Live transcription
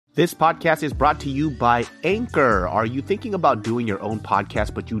This podcast is brought to you by Anchor. Are you thinking about doing your own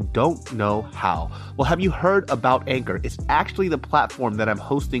podcast, but you don't know how? Well, have you heard about Anchor? It's actually the platform that I'm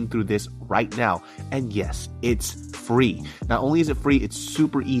hosting through this right now. And yes, it's free. Not only is it free, it's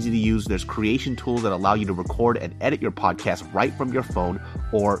super easy to use. There's creation tools that allow you to record and edit your podcast right from your phone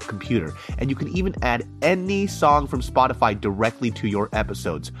or computer. And you can even add any song from Spotify directly to your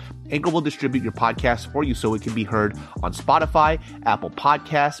episodes. Anchor will distribute your podcast for you so it can be heard on Spotify, Apple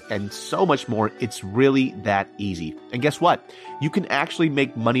Podcasts, and so much more. It's really that easy. And guess what? You can actually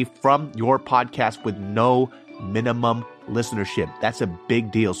make money from your podcast with no minimum listenership. That's a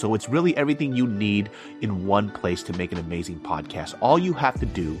big deal. So it's really everything you need in one place to make an amazing podcast. All you have to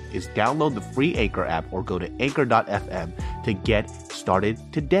do is download the free Anchor app or go to anchor.fm to get started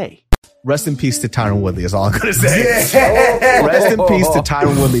today. Rest in peace to Tyron Woodley is all I'm going to say. Yeah. Rest in peace to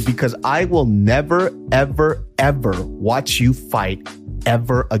Tyron Woodley, because I will never, ever, ever watch you fight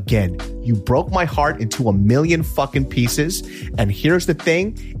ever again. You broke my heart into a million fucking pieces. And here's the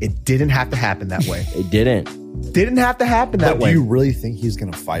thing. It didn't have to happen that way. It didn't have to happen that way. Do you really think he's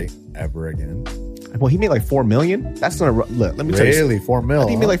going to fight ever again? Well, he made like $4 million. That's going to look. Let me tell you. Really, $4 million?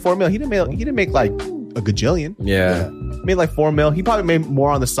 He made like $4 million. He didn't make like a gajillion. Yeah. Made like $4 million. He probably made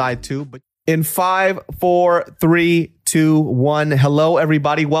more on the side too. But in 5, 4, 3, 2, 1. Hello,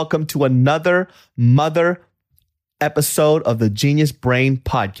 everybody. Welcome to another mother episode of the Genius Brain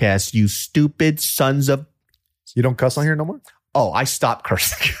Podcast. You stupid sons of. You don't cuss on here no more? Oh, I stopped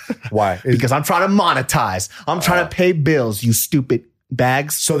cursing. Why? Because I'm trying to monetize. I'm trying to pay bills, you stupid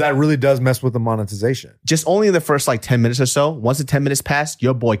bags. So that really does mess with the monetization. Just only in the first like 10 minutes or so. Once the 10 minutes pass,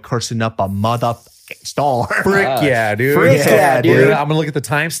 your boy cursing up a motherfucking storm. Frick yeah, dude. Frick yeah, dude. I'm going to look at the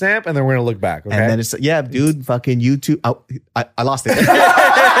timestamp and then we're going to look back. Okay? And then it's, yeah, dude, fucking YouTube. Oh, I lost it.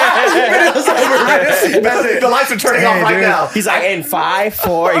 The lights are turning off right now. He's like, in 5,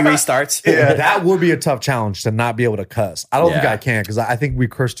 4, he restarts. Yeah, that would be a tough challenge to not be able to cuss. I don't think I can, because I think we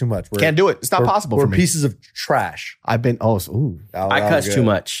curse too much. Can't do it. It's not possible for me. We're pieces of trash. I've been, I cuss too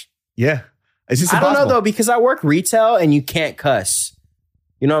much. Yeah. It's just I impossible. don't know though, because I work retail and you can't cuss.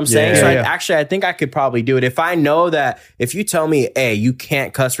 You know what I'm saying? So actually, I think I could probably do it. If I know that, if you tell me, hey, you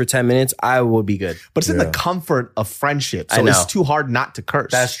can't cuss for 10 minutes, I will be good. But it's in the comfort of friendship. So it's too hard not to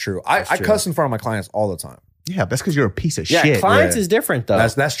curse. That's true. I cuss in front of my clients all the time. Yeah, that's because you're a piece of shit. Yeah, clients is different though.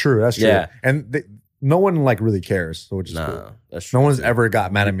 That's true. That's true. Yeah. And no one like really cares, so which is cool. That's true. No one's ever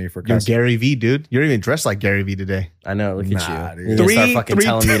got mad at me for cussing. You're Gary V, dude. You're even dressed like Gary V today. I know. Look at you. Dude. You're gonna start fucking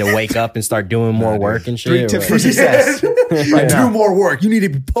telling me to wake up and start doing more work and shit. 3 tips for success. Right now. Do more work. You need to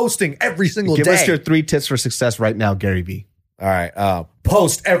be posting every single day. Give us your 3 tips for success right now, Gary V. All right.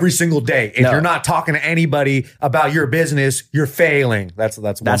 Post every single day. If you're not talking to anybody about your business, you're failing. That's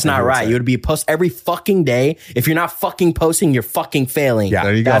not right. You would be post every fucking day. If you're not fucking posting, you're fucking failing. Yeah,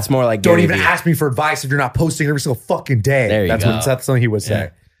 there you go. That's more like don't even ask me for advice if you're not posting every single fucking day. There you go. That's something he would say.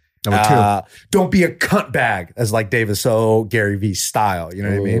 Number 2. Don't be a cunt bag, as like David So Gary V style. You know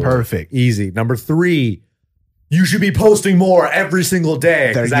what I mean? Perfect. Easy. Number 3. You should be posting more every single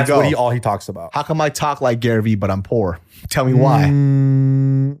day. There you that's go. what all he talks about. How come I talk like Gary V, but I'm poor? Tell me why.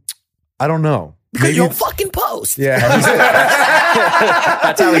 I don't know. Because you don't fucking post. Yeah.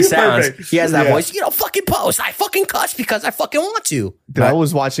 That's how he sounds. Perfect. He has that voice. You don't fucking post. I fucking cuss because I fucking want to. Dude, I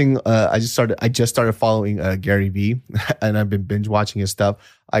was watching, I just started following Gary V, and I've been binge watching his stuff.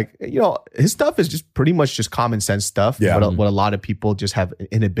 Like, his stuff is just pretty much just common sense stuff. Yeah. What a lot of people just have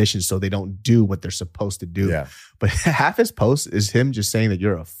inhibitions, so they don't do what they're supposed to do. Yeah. But half his posts is him just saying that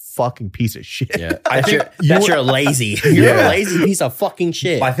you're a fucking piece of shit. Yeah. You're lazy. You're a lazy piece of fucking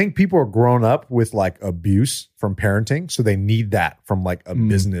shit. I think people are grown up with like abuse from parenting, so they need that from like a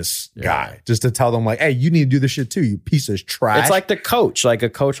business guy just to tell them like, hey, you need to do this shit too, you piece of trash. It's like the coach, like a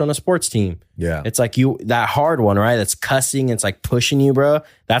coach on a sports team. Yeah. It's like that hard one, right? That's cussing. It's like pushing you, bro.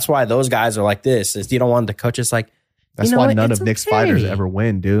 That's why those guys are like this. Is you don't want the coach. It's like, that's why none of Nick's fighters ever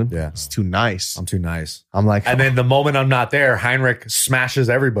win, dude. Yeah. It's too nice. I'm too nice. I'm like, and then the moment I'm not there, Heinrich smashes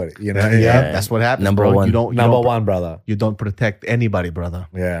everybody. You know? Yeah. That's what happens. Number bro. one. Number one, brother. You don't protect anybody, brother.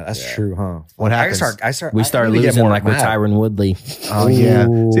 Yeah, that's true, huh? What happens? We start losing like with Tyron Woodley. Oh yeah.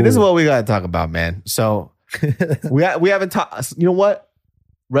 See, this is what we gotta talk about, man. So we haven't talked. You know what?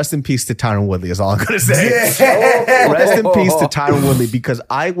 Rest in peace to Tyron Woodley is all I'm going to say. Rest in peace to Tyron Woodley, because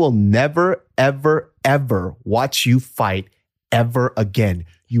I will never, ever, ever watch you fight ever again.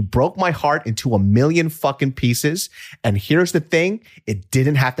 You broke my heart into a million fucking pieces. And here's the thing. It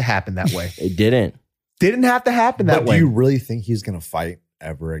didn't have to happen that way. It didn't. Didn't have to happen that way. Do you really think he's going to fight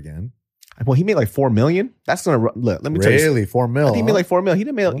ever again? Well, he made like $4 million. That's going to, let me tell you. Really? $4 million? I think he made like $4 million. He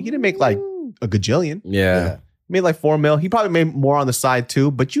didn't make like a gajillion. Yeah. Made like $4 million. He probably made more on the side too.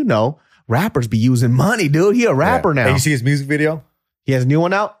 But rappers be using money, dude. He a rapper now. And you see his music video? He has a new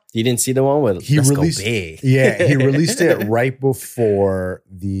one out. You didn't see the one with he released? Go big. Yeah, he released it right before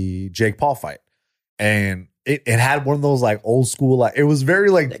the Jake Paul fight, and it had one of those like old school, like it was very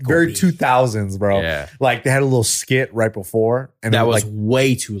like very 2000s, bro. Yeah. Like they had a little skit right before, and that was like,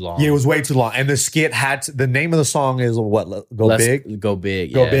 way too long. Yeah, it was way too long, and the skit had the name of the song is what? Let's go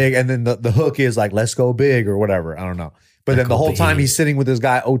big, and then the hook is like let's go big or whatever. I don't know, but then the whole time he's sitting with this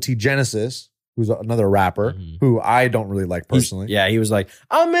guy OT Genesis, who's another rapper who I don't really like personally. He was like,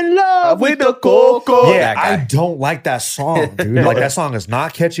 I'm in love with the coco. Yeah, I don't like that song, dude. Like that song is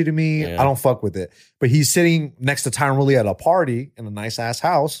not catchy to me. Yeah. I don't fuck with it. But he's sitting next to Tyron Woodley at a party in a nice ass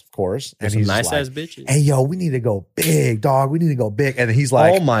house, of course. And he's nice ass bitches. Hey, yo, we need to go big, dog. We need to go big. And he's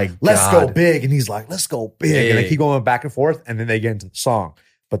like, oh my God, let's go big. And he's like, let's go big. And they keep going back and forth. And then they get into the song.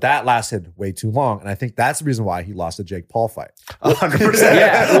 But that lasted way too long. And I think that's the reason why he lost the Jake Paul fight. 100%.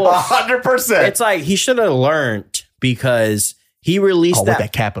 Yeah, well, 100%. It's like he should have learned because he released with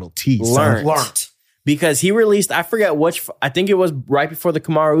that capital T. Learned. Because he released, I forget which, I think it was right before the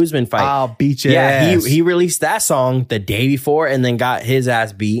Kamaru Usman fight. I'll beat your ass. He released that song the day before and then got his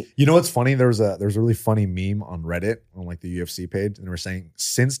ass beat. You know what's funny? There's a really funny meme on Reddit on like the UFC page. And they were saying,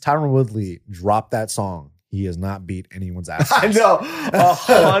 since Tyron Woodley dropped that song, he has not beat anyone's ass. I know,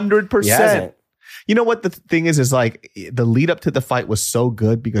 100%. You know what the thing is like the lead up to the fight was so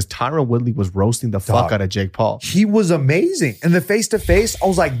good because Tyron Woodley was roasting the fuck out of Jake Paul. He was amazing. And the face to face, I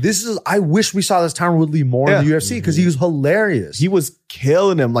was like, I wish we saw this Tyron Woodley more in the UFC because he was hilarious. He was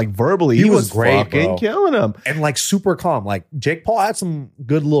killing him like verbally. He was great, fucking killing him. And like super calm. Like Jake Paul had some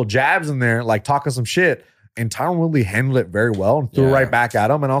good little jabs in there, like talking some shit. And Tyron Woodley handled it very well and threw it right back at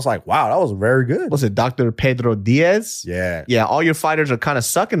him. And I was like, wow, that was very good. Was it Dr. Pedro Diaz? Yeah. Yeah, all your fighters are kind of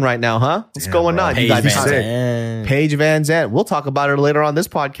sucking right now, huh? What's going on? Paige Van Zandt. We'll talk about it later on this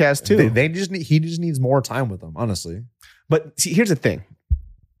podcast too. He just needs more time with them, honestly. But see, here's the thing.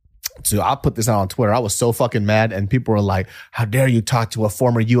 So I'll put this out on Twitter. I was so fucking mad. And people were like, how dare you talk to a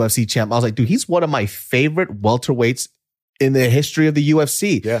former UFC champ? I was like, dude, he's one of my favorite welterweights in the history of the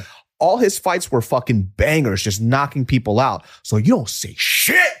UFC. Yeah. All his fights were fucking bangers, just knocking people out. So you don't say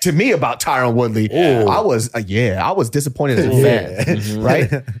shit to me about Tyron Woodley. Ooh. I was disappointed as a fan,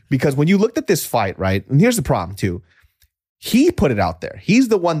 right? Because when you looked at this fight, right, and here's the problem too. He put it out there. He's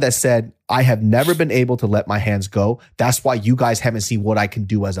the one that said, I have never been able to let my hands go. That's why you guys haven't seen what I can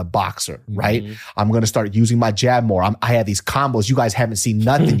do as a boxer, right? I'm going to start using my jab more. I have these combos. You guys haven't seen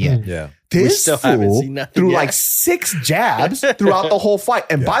nothing yet. Yeah. This fool threw like 6 jabs throughout the whole fight.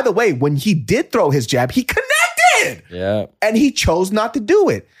 And by the way, when he did throw his jab, he connected. Yeah. And he chose not to do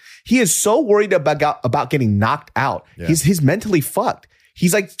it. He is so worried about getting knocked out. Yeah. He's mentally fucked.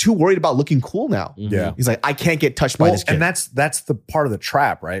 He's like too worried about looking cool now. Yeah. He's like, I can't get touched by this kid. And that's the part of the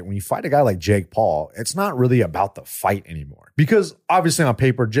trap, right? When you fight a guy like Jake Paul, it's not really about the fight anymore. Because obviously on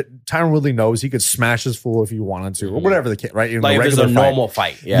paper, Tyron Woodley knows he could smash his fool if he wanted to, or whatever the case, right? Like if it's a normal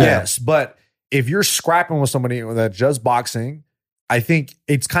fight. Yeah. Yes. But if you're scrapping with somebody that's just boxing, I think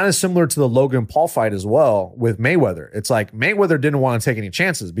it's kind of similar to the Logan Paul fight as well with Mayweather. It's like Mayweather didn't want to take any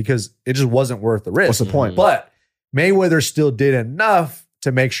chances because it just wasn't worth the risk. What's the point? But Mayweather still did enough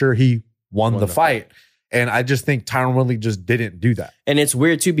to make sure he won the fight. And I just think Tyron Woodley just didn't do that. And it's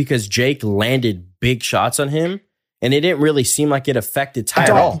weird too because Jake landed big shots on him and it didn't really seem like it affected Ty at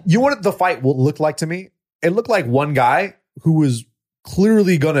all. You know what the fight will look like to me? It looked like one guy who was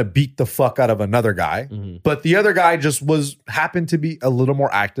clearly going to beat the fuck out of another guy, but the other guy just happened to be a little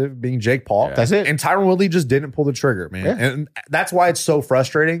more active, being Jake Paul. Yeah. That's it. And Tyron Woodley just didn't pull the trigger, man. Yeah. And that's why it's so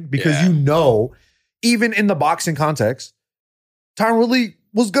frustrating because even in the boxing context, Tyron Woodley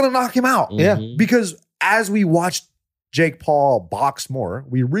was going to knock him out. Yeah. Because as we watched Jake Paul box more,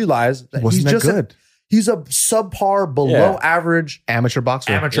 we realized that he's just good. He's a subpar, below average amateur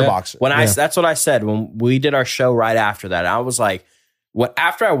boxer. Boxer. That's what I said when we did our show right after that. I was like,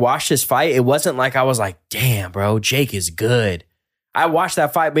 after I watched this fight, it wasn't like I was like, damn, bro, Jake is good. I watched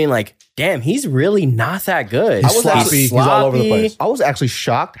that fight being like, damn, he's really not that good. He's sloppy. He's all over the place. I was actually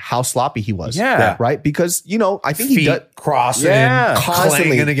shocked how sloppy he was. Yeah. Right? Because, I think he did crossing,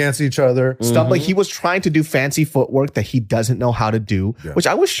 constantly clanging against each other. Stuff like he was trying to do fancy footwork that he doesn't know how to do, which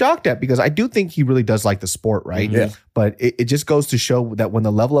I was shocked at because I do think he really does like the sport, right? Yeah. But it just goes to show that when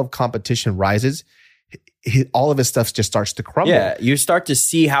the level of competition rises, all of his stuff just starts to crumble. Yeah, you start to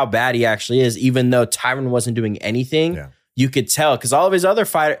see how bad he actually is, even though Tyron wasn't doing anything you could tell because all those other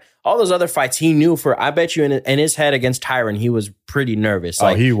fights, he knew I bet you in his head against Tyron, he was pretty nervous.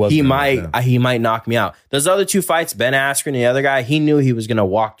 Like he might knock me out. Those other 2 fights, Ben Askren, the other guy, he knew he was going to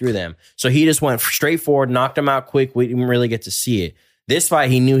walk through them. So he just went straight forward, knocked him out quick. We didn't really get to see it. This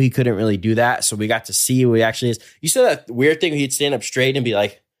fight, he knew he couldn't really do that. So we got to see who he actually is. You saw that weird thing where he'd stand up straight and be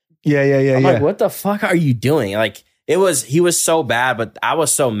like, I'm like, what the fuck are you doing? Like he was so bad, but I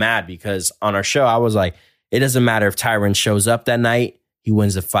was so mad because on our show, I was like, it doesn't matter if Tyron shows up that night, he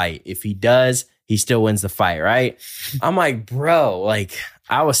wins the fight. If he does, he still wins the fight, right? I'm like, bro, like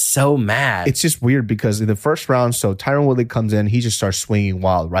I was so mad. It's just weird because in the first round, so Tyron Woodley comes in, he just starts swinging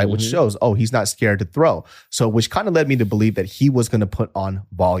wild, right? Which shows, he's not scared to throw. So which kind of led me to believe that he was going to put on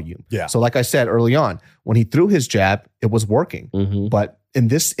volume. Yeah. So like I said early on, when he threw his jab, it was working. But in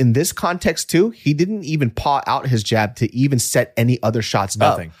this context too, he didn't even paw out his jab to even set any other shots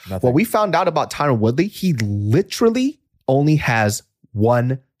Nothing. up. What we found out about Tyron Woodley, he literally only has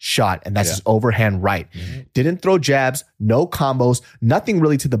one shot, and that's his overhand right. Didn't throw jabs, no combos, nothing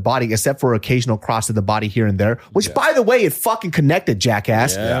really to the body except for occasional cross to the body here and there, which by the way, it fucking connected,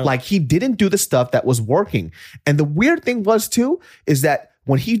 jackass. Like he didn't do the stuff that was working. And the weird thing was too, is that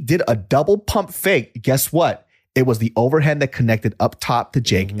when he did a double pump fake, guess what? It was the overhand that connected up top to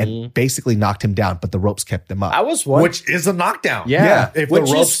Jake and basically knocked him down, but the ropes kept him up. I was wondering, which is a knockdown. Yeah. If the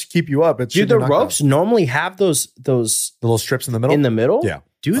ropes keep you up, it's do the ropes normally have those the little strips in the middle? In the middle? Yeah.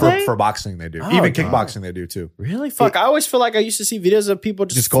 Do they? For boxing, they do. Oh, even kickboxing, they do too. Really? Fuck. I always feel like I used to see videos of people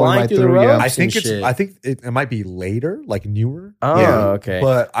just going flying right through the through, ropes. I think it might be later, like newer. Oh, okay.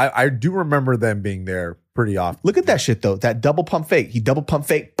 But I do remember them being there pretty often. Look at that shit though. That double pump fake. He double pump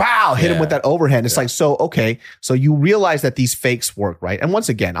fake. Bow! Hit him with that overhand. It's like, so, okay. So you realize that these fakes work, right? And once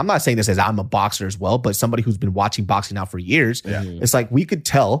again, I'm not saying this as I'm a boxer as well, but somebody who's been watching boxing now for years, it's like we could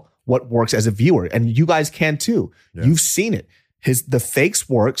tell what works as a viewer. And you guys can too. You've seen it. The fakes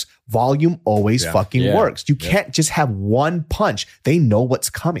works. Volume always fucking works. You can't just have one punch. They know what's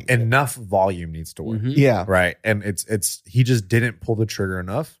coming. Enough volume needs to work. Yeah. Right. And it's he just didn't pull the trigger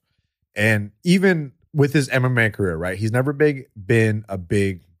enough. And even with his MMA career, right? He's never been a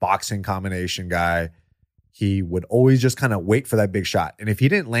big boxing combination guy. He would always just kind of wait for that big shot. And if he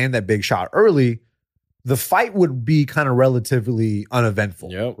didn't land that big shot early, the fight would be kind of relatively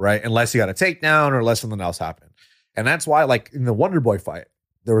uneventful, right? Unless he got a takedown or unless something else happened. And that's why, like in the Wonder Boy fight,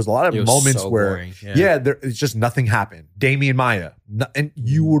 there was a lot of moments where, it's just nothing happened. Damian Maia. And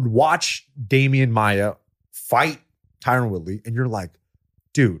you would watch Damian Maia fight Tyron Woodley, and you're like,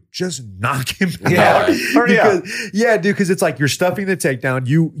 dude, just knock him out. Because it's like you're stuffing the takedown.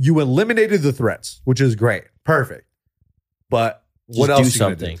 You eliminated the threats, which is great. Perfect. But what else? Do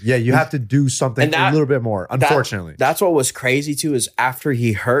something. Yeah, you have to do something a little bit more, unfortunately. That's what was crazy too, is after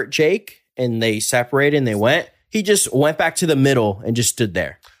he hurt Jake and they separated and they went, he just went back to the middle and just stood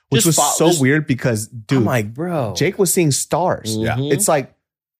there. Which was so weird because, dude, I'm like, bro, Jake was seeing stars. Yeah. It's like,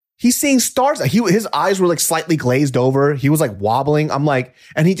 he's seeing stars. His eyes were like slightly glazed over. He was like wobbling. I'm like,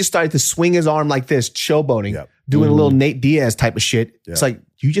 and he just started to swing his arm like this, showboating, doing a little Nate Diaz type of shit. It's like,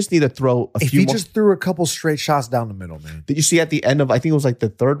 you just need to throw a few more. If he just threw a couple straight shots down the middle, man. Did you see at the end of, I think it was like the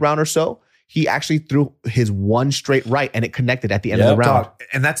third round or so, he actually threw his one straight right and it connected at the end of the round.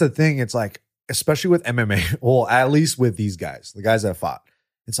 And that's the thing. It's like, especially with MMA, well, at least with these guys, the guys that fought,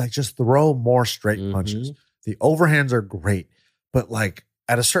 it's like just throw more straight punches. The overhands are great, but like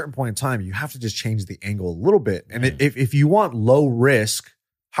at a certain point in time, you have to just change the angle a little bit. And if you want low risk,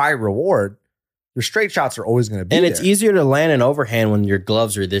 high reward, your straight shots are always going to be there. And it's easier to land an overhand when your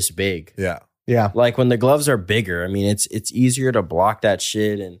gloves are this big. Yeah. Yeah. Like when the gloves are bigger, I mean, it's easier to block that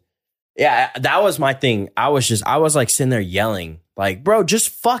shit. And yeah, that was my thing. I was like sitting there yelling, like, bro, just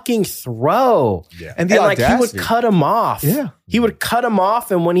fucking throw. Yeah. And like he would cut him off. Yeah. He would cut him off.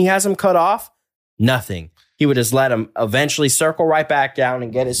 And when he has him cut off, nothing. He would just let him eventually circle right back down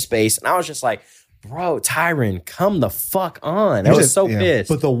and get his space. And I was just like, bro, Tyron, come the fuck on. I was so pissed.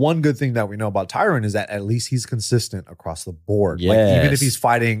 But the one good thing that we know about Tyron is that at least he's consistent across the board. Like even if he's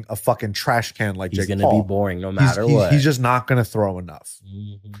fighting a fucking trash can like Jake Paul, he's going to be boring no matter what. He's just not going to throw enough.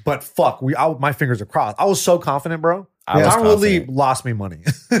 But fuck, my fingers are crossed. I was so confident, bro. Tyron Woodley lost me money.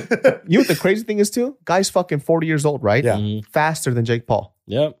 You know what the crazy thing is too? Guy's fucking 40 years old, right? Yeah. Faster than Jake Paul.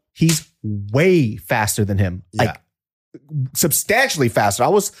 Yep. He's way faster than him. Like substantially faster. I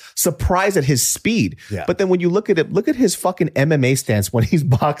was surprised at his speed. Yeah. But then when you look at it, look at his fucking MMA stance when he's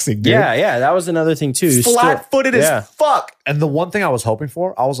boxing, dude. Yeah, that was another thing too. Flat-footed as fuck. And the one thing I was hoping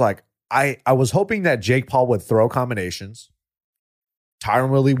for, I was like, I was hoping that Jake Paul would throw combinations. Tyron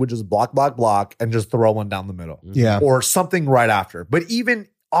Woodley would just block, and just throw one down the middle. Yeah. Or something right after. But even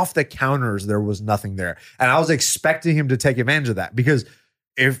off the counters, there was nothing there. And I was expecting him to take advantage of that because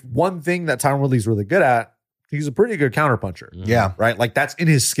if one thing that Tyron Woodley's really good at, he's a pretty good counterpuncher. Yeah. Right? Like that's in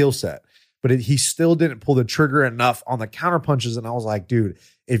his skill set. But he still didn't pull the trigger enough on the counter punches. And I was like, dude,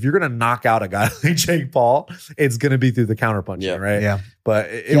 if you're going to knock out a guy like Jake Paul, it's going to be through the counter punching, right? Yeah. But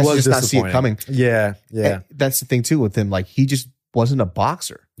it was just not see it coming. Yeah. Yeah. And that's the thing too with him. Like he just wasn't a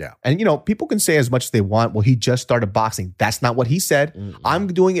boxer. Yeah. And people can say as much as they want, well, he just started boxing. That's not what he said. I'm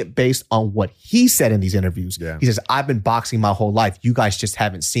doing it based on what he said in these interviews. Yeah. He says, I've been boxing my whole life. You guys just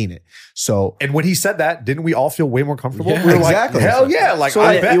haven't seen it. So, and when he said that, didn't we all feel way more comfortable? Yeah, we were exactly. Like, hell yeah. Like, so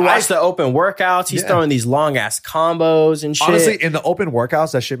you watch the open workouts. He's throwing these long ass combos and shit. Honestly, in the open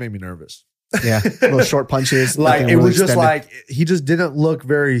workouts, that shit made me nervous. yeah, little short punches. Like, nothing it really was just extended. like, he just didn't look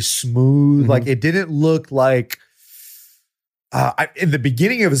very smooth. Like, it didn't look like, in the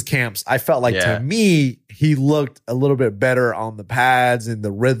beginning of his camps, I felt like to me, he looked a little bit better on the pads and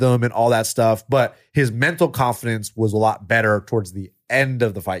the rhythm and all that stuff. But his mental confidence was a lot better towards the end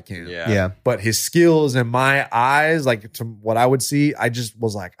of the fight camp. Yeah. But his skills in my eyes, like to what I would see, I just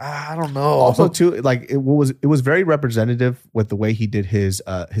was like, I don't know. Also, too, like it was very representative with the way he did his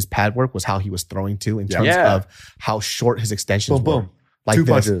pad work was how he was throwing too in terms of how short his extensions Boom, were. boom. Like Two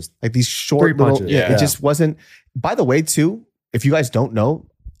this. punches. Like these short 3 little. punches. It just wasn't. By the way, too, if you guys don't know,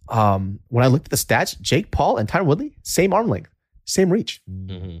 when I looked at the stats, Jake Paul and Tyron Woodley, same arm length, same reach,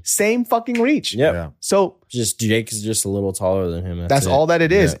 same fucking reach. Yep. Yeah. So Just Jake is just a little taller than him. that's all that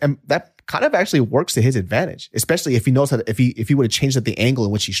it is, Yeah. and that kind of actually works to his advantage, especially if he knows how to, if he would have changed at the angle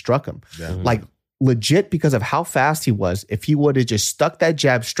in which he struck him, like legit because of how fast he was. If he would have just stuck that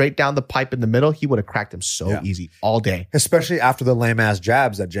jab straight down the pipe in the middle, he would have cracked him so easy all day. Especially after the lame ass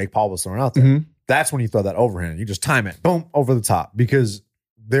jabs that Jake Paul was throwing out there. That's when you throw that overhand. You just time it, boom, over the top because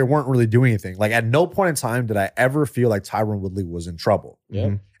they weren't really doing anything. Like at no point in time did I ever feel like Tyron Woodley was in trouble.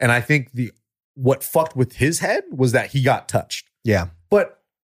 Yeah. And I think what fucked with his head was that he got touched. Yeah. But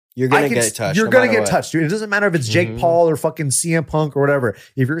You're gonna get touched. You're no gonna matter get what. touched, dude. It doesn't matter if it's Jake Paul or fucking CM Punk or whatever.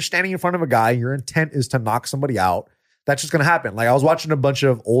 If you're standing in front of a guy, your intent is to knock somebody out. That's just gonna happen. Like I was watching a bunch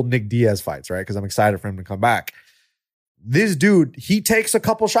of old Nick Diaz fights, right? Because I'm excited for him to come back. This dude, he takes a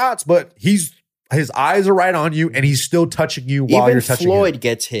couple shots, but his eyes are right on you, and he's still touching you while Even you're touching Floyd him.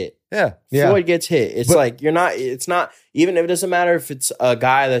 gets hit. Yeah. Floyd gets hit. It's like it's not, even if it doesn't matter if it's a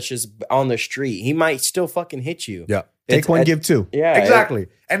guy that's just on the street, he might still fucking hit you. Yeah. Take one, give two. Yeah. Exactly.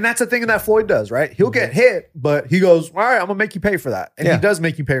 And that's the thing that Floyd does, right? He'll get hit, but he goes, all right, I'm gonna make you pay for that. And he does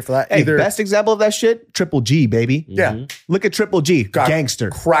make you pay for that. Hey, best example of that shit, Triple G, baby. Yeah. Look at Triple G, Got gangster.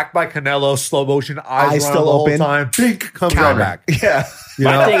 cracked by Canelo, slow motion, eyes still still the open. whole time. Blink, comes right Counter. back. Yeah.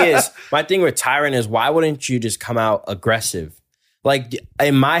 My thing with Tyron is why wouldn't you just come out aggressive? Like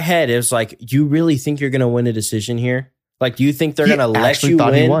in my head, it's like, you really think you're gonna win a decision here? Like, do you think they're gonna let actually you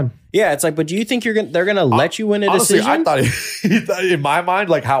thought win? he won. Yeah, it's like, but do you think they're gonna let you win a Honestly, decision? I thought he thought in my mind,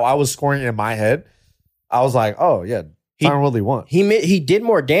 like how I was scoring in my head, I was like, oh yeah, Tyron Woodley won. He did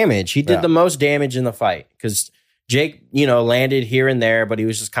more damage. He did Yeah. the most damage in the fight because Jake, landed here and there, but he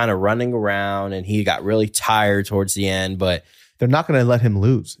was just kind of running around and he got really tired towards the end. But They're not going to let him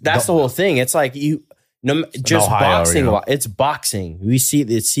lose. that's the whole thing. It's like just Ohio, boxing. It's boxing. We see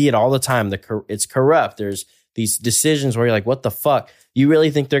it all the time. It's corrupt. There's these decisions where you're like, what the fuck? You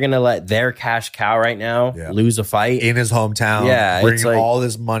really think they're going to let their cash cow right now lose a fight? In his hometown, bringing like, all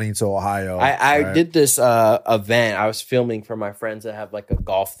this money to Ohio. I did this event. I was filming for my friends that have like a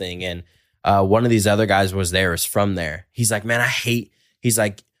golf thing, and one of these other guys was from there. He's like, man, I hate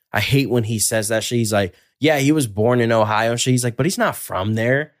when he says that shit. He's like, yeah, he was born in Ohio. And shit. He's like, but he's not from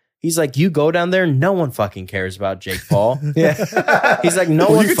there. He's like, you go down there, no one fucking cares about Jake Paul. He's like, no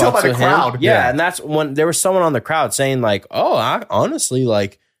one you can tell fucks by the with crowd. him. Yeah, and that's when there was someone on the crowd saying like, oh, I honestly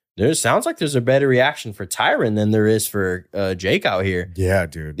like, there sounds like there's a better reaction for Tyron than there is for Jake out here. Yeah,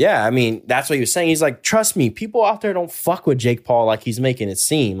 dude. Yeah, I mean, that's what he was saying. He's like, trust me, people out there don't fuck with Jake Paul like he's making it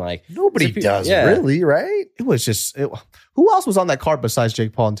seem. Like Nobody does, really, right? It was just, who else was on that card besides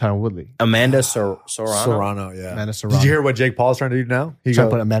Jake Paul and Tyron Woodley? Amanda Serrano. Serrano, yeah. Amanda Serrano. Did you hear what Jake Paul's trying to do now? He's trying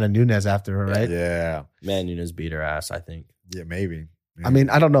to put Amanda Nunes after her, right? Yeah. Man, Nunes beat her ass, I think. Yeah, maybe. I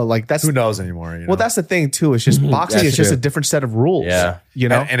mean, I don't know. Like that's who knows anymore. You know? Well, that's the thing too. It's just boxing is just true. a different set of rules. Yeah.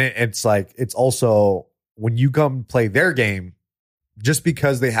 And it's like, it's also when you come play their game, just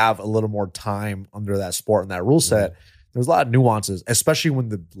because they have a little more time under that sport and that rule set, there's a lot of nuances, especially when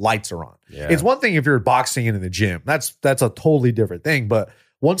the lights are on. Yeah. It's one thing if you're boxing in the gym. That's a totally different thing. But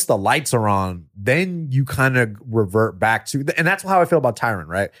once the lights are on, then you kind of revert back to, and that's how I feel about Tyron,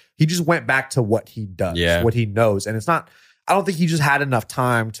 right? He just went back to what he does, what he knows. And it's not, I don't think he just had enough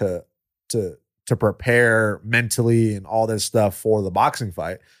time to to prepare mentally and all this stuff for the boxing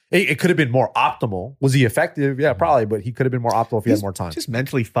fight. It could have been more optimal. Was he effective? Yeah, probably, but he could have been more optimal if he had more time. Just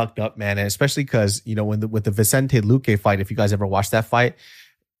mentally fucked up, man, and especially because with the Vicente Luque fight, if you guys ever watched that fight,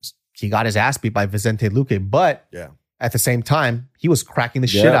 he got his ass beat by Vicente Luque, but at the same time, he was cracking the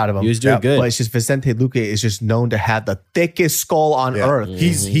shit out of him. He was doing good. But it's just Vicente Luque is just known to have the thickest skull on earth.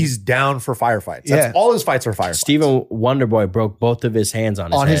 He's down for firefights. That's all his fights are firefights. Stephen Wonderboy broke both of his hands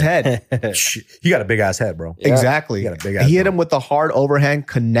on his head. He got a big ass head, bro. Yeah. Exactly. He got a big ass he hit him with the hard overhand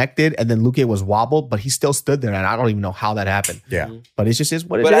connected, and then Luque was wobbled, but he still stood there, and I don't even know how that happened. Yeah. But it's just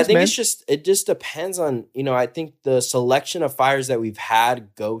what it is, But I think man. it just depends on, I think the selection of fighters that we've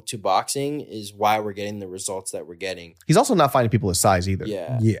had go to boxing is why we're getting the results that we're getting. He's also not fighting people his size either.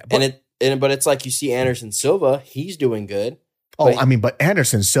 Yeah. But But it's like you see Anderson Silva, he's doing good. But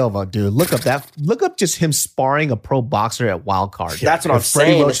Anderson Silva, dude, look up just him sparring a pro boxer at Wild Card. That's what I'm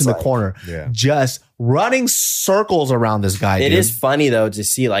Freddie saying. Roach in the corner, just running circles around this guy. It is funny though to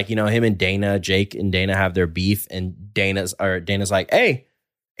see him and Dana, Jake and Dana have their beef, and Dana's like, "Hey,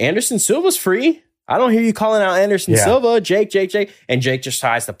 Anderson Silva's free. I don't hear you calling out Anderson Silva, Jake. And Jake just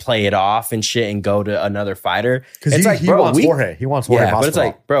tries to play it off and shit and go to another fighter. Because he wants Jorge. He wants Jorge Masvidal. But it's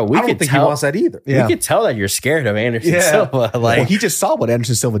like, bro, I don't think he wants that either. We could tell that you're scared of Anderson Silva. Well, he just saw what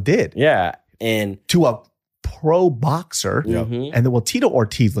Anderson Silva did. Yeah. And to a pro boxer. And then, Tito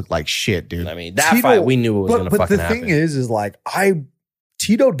Ortiz looked like shit, dude. I mean, that fight, we knew it was going to fucking happen. But the thing is like,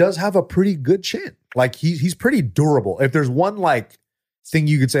 Tito does have a pretty good chin. Like, he's pretty durable. If there's one, thing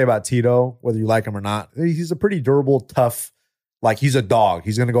you could say about Tito, whether you like him or not, he's a pretty durable, tough, he's a dog.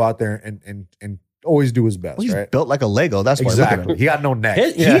 He's going to go out there and always do his best, he's right? Built like a Lego. That's why exactly. Look at him. He got no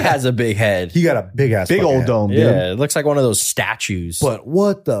neck. He has a big head. He got a big ass, big old dome, dude. Yeah, it looks like one of those statues. But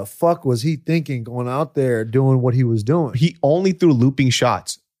what the fuck was he thinking going out there doing what he was doing? He only threw looping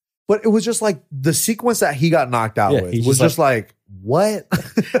shots. But it was just like the sequence that he got knocked out with was just like what?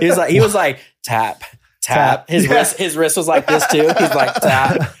 he was like tap. His wrist was like this too. He's like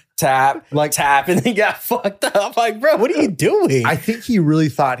tap, tap, and then he got fucked up. Like, bro, what are you doing? I think he really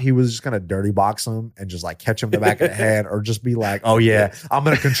thought he was just gonna dirty box him and just catch him in the back of the head, or just be like, oh yeah, I'm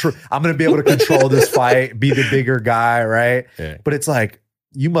gonna be able to control this fight, be the bigger guy, right? Yeah. But it's like,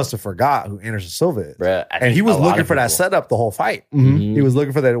 you must have forgot who Anderson Silva is. Bruh, and he was looking for that setup the whole fight. Mm-hmm. He was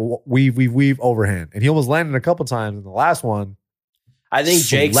looking for that weave overhand, and he almost landed a couple times in the last one. I think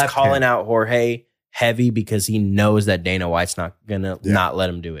Jake's calling out Jorge heavy because he knows that Dana White's not gonna not let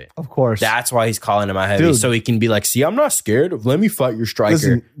him do it. Of course. That's why he's calling him out heavy. So he can be like, see, I'm not scared. Let me fight your striker.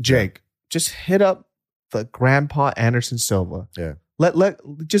 Listen, Jake, just hit up the grandpa Anderson Silva. Yeah.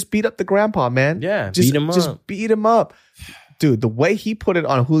 Just beat up the grandpa, man. Yeah. Beat him up. Dude, the way he put it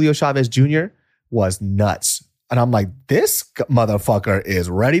on Julio Chavez Jr. was nuts. And I'm like, this motherfucker is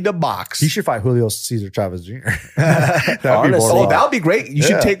ready to box. He should fight Julio Cesar Chavez Jr. That would be great. You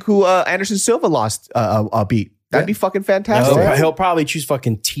should take who Anderson Silva lost beat. That'd be fucking fantastic. He'll probably choose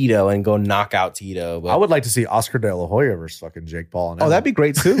fucking Tito and go knock out Tito. But I would like to see Oscar De La Hoya versus fucking Jake Paul. That'd be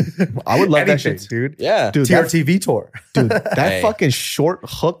great too. I would love that shit, dude. Yeah. Dude, TRT Vitor. Dude, that fucking short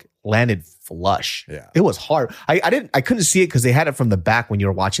hook landed flush. Yeah. It was hard. I couldn't see it because they had it from the back when you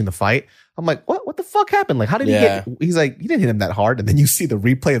were watching the fight. I'm like, what the fuck happened? Like, how did he get? He's like, you didn't hit him that hard. And then you see the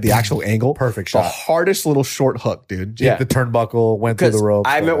replay of the actual angle. Perfect shot. The hardest little short hook, dude. Yeah. The turnbuckle, went through the rope.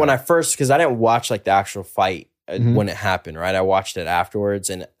 I remember when I first, because I didn't watch the actual fight when it happened, right? I watched it afterwards.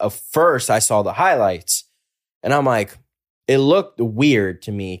 And at first I saw the highlights and I'm like, it looked weird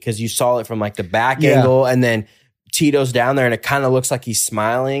to me because you saw it from the back angle and then Tito's down there and it kind of looks like he's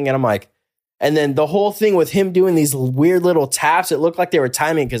smiling. And I'm like, and then the whole thing with him doing these weird little taps, it looked like they were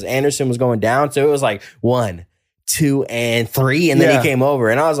timing because Anderson was going down. So it was like 1, 2, and 3. And then he came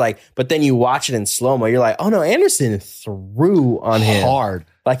over. And I was like, but then you watch it in slow-mo. You're like, oh no, Anderson threw on him. Hard.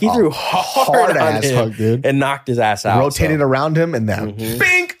 Like he threw hard ass hug, dude. And knocked his ass out. Rotated around him and then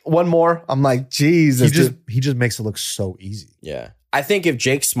bink, one more. I'm like, Jesus. He just makes it look so easy. Yeah. I think if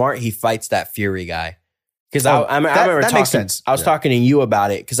Jake's smart, he fights that Fury guy. Because I remember that makes sense. I was talking to you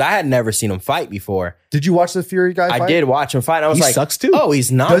about it because I had never seen him fight before. Did you watch the Fury guy fight? I did watch him fight. And I was he like, sucks too. Oh,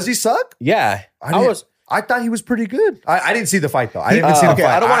 he's not. Does he suck? Yeah. I thought he was pretty good. I didn't see the fight though. I didn't see the fight.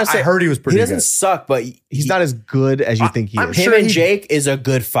 I don't want to say. I heard he was pretty good. He doesn't suck, but he's not as good as you think he is. Him and Jake is a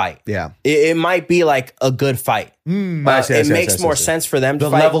good fight. Yeah. It might be like a good fight. It makes more sense for them to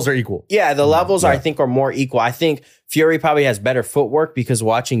fight. The levels are equal. Yeah, the levels I think are more equal. I think Fury probably has better footwork because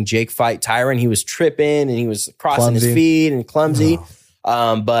watching Jake fight Tyron, he was tripping and he was crossing his feet and clumsy.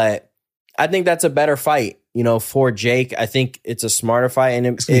 But I think that's a better fight, for Jake. I think it's a smarter fight and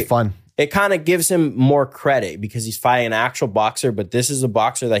it's gonna be fun. it kind of gives him more credit because he's fighting an actual boxer, but this is a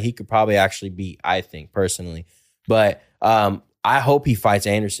boxer that he could probably actually beat, I think, personally. But I hope he fights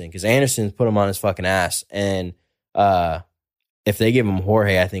Anderson because Anderson's put him on his fucking ass. And if they give him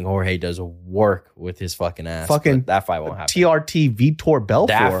Jorge, I think Jorge does work with his fucking ass. Fucking that fight won't happen. TRT Vitor Belfort.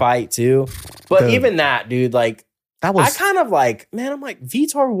 That fight too. But even that, dude, like, that was, I kind of like, man, I'm like,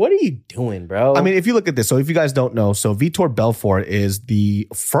 Vitor, what are you doing, bro? I mean, if you look at this, so if you guys don't know, so Vitor Belfort is the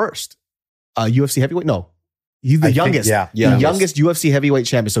first UFC heavyweight. No, he's the youngest. The youngest UFC heavyweight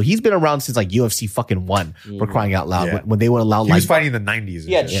champion. So he's been around since like UFC fucking 1 for crying out loud. When they would allow, he was fighting in the 90s.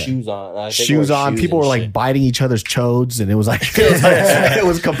 He had shoes on. Shoes on. People were like biting each other's chodes, and it was like it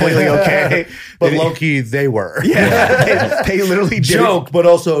was completely okay. But low key, they were. Yeah, they literally joke, but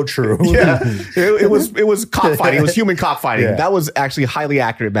also true. Yeah, it was cockfighting. It was human cockfighting. Yeah. That was actually highly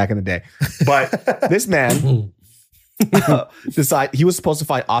accurate back in the day. But this man. He was supposed to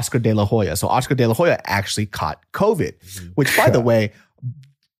fight Oscar De La Hoya. So Oscar De La Hoya actually caught COVID, which, by the way,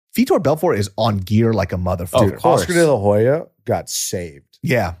 Vitor Belfort is on gear like a motherfucker. Oscar De La Hoya got saved.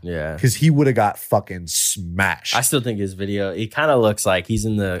 Yeah. Because he would have got fucking smashed. I still think his video, he kind of looks like he's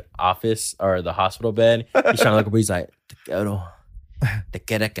in the office or the hospital bed. He's trying to look up, he's like, te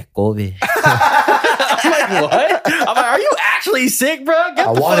queda que COVID. I'm like, what? I'm like, are you actually sick, bro?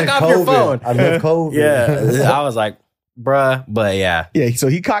 Get the fuck off your phone. I love COVID. Yeah. I was like, bruh, but yeah. Yeah, so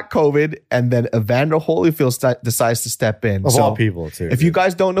he caught COVID, and then Evander Holyfield decides to step in. Of all people, too. If you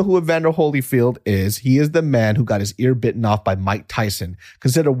guys don't know who Evander Holyfield is, he is the man who got his ear bitten off by Mike Tyson,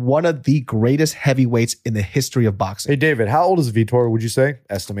 considered one of the greatest heavyweights in the history of boxing. Hey, David, how old is Vitor, would you say?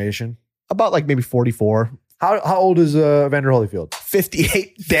 Estimation? About like maybe 44. How old is Evander Holyfield?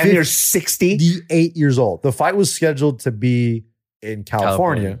 58, damn near 60. 58 years old. The fight was scheduled to be in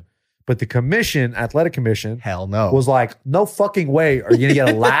California. But the commission, athletic commission, hell no, was like, no fucking way are you going to get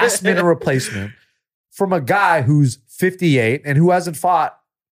a last minute replacement from a guy who's 58 and who hasn't fought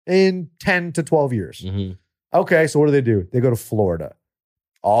in 10 to 12 years. Mm-hmm. Okay, so what do? They go to Florida.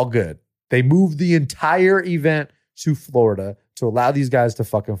 All good. They moved the entire event to Florida to allow these guys to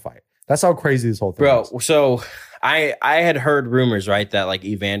fucking fight. That's how crazy this whole thing is. Bro, so I had heard rumors, right, that like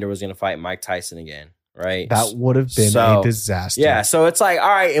Evander was going to fight Mike Tyson again. Right. That would have been a disaster. Yeah. So it's like, all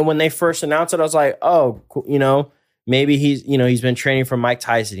right. And when they first announced it, I was like, oh, maybe he's been training for Mike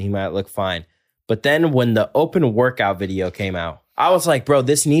Tyson. He might look fine. But then when the open workout video came out, I was like, bro,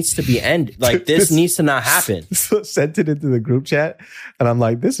 this needs to be ended. Like, this needs to not happen. So sent it into the group chat. And I'm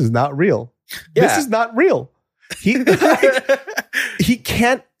like, this is not real. Yeah. This is not real. He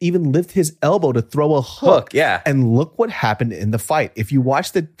can't even lift his elbow to throw a hook. Yeah. And look what happened in the fight. If you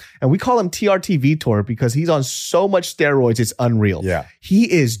watch and we call him TRT Vitor because he's on so much steroids, it's unreal. Yeah. He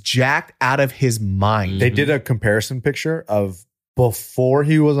is jacked out of his mind. They did a comparison picture of before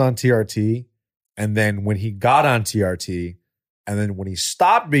he was on TRT and then when he got on TRT and then when he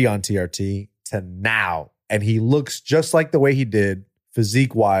stopped being on TRT to now. And he looks just like the way he did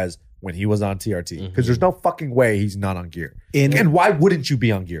physique-wise when he was on TRT. Because there's no fucking way he's not on gear. And why wouldn't you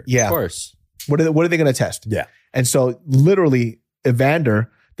be on gear? Yeah. Of course. What are they going to test? Yeah. And so literally Evander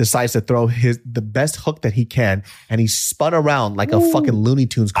decides to throw the best hook that he can, and he spun around like a fucking Looney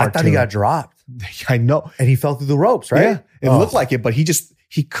Tunes cartoon. I thought he got dropped. I know. And he fell through the ropes, right? Yeah. It looked like it, but he just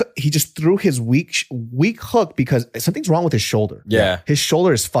threw his weak hook because something's wrong with his shoulder. Yeah. His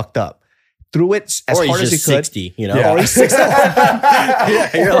shoulder is fucked up. Threw it as hard as he could. 60, Or he's 60.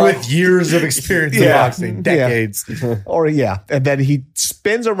 With years of experience in boxing, decades. And then he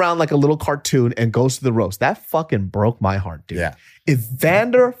spins around like a little cartoon and goes to the ropes. That fucking broke my heart, dude. Yeah.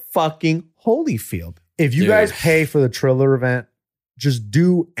 Evander fucking Holyfield. If you guys pay for the Triller event, just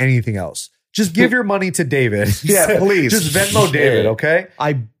do anything else. Just give your money to David. Yeah, please. Just Venmo David, okay?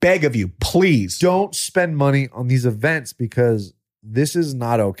 I beg of you, please. Don't spend money on these events because this is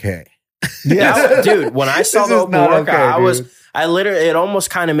not okay. Yeah, dude. When I saw the open workout, it almost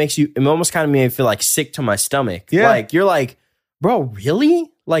kind of made me feel like sick to my stomach. Yeah. Like, you're like, bro,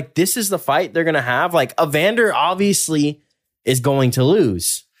 really? Like, this is the fight they're going to have? Like, Evander obviously is going to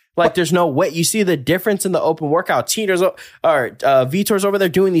lose. Like, there's no way. You see the difference in the open workout. Vitor's over there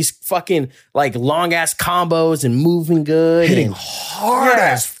doing these fucking, like, long-ass combos and moving good. Hitting hard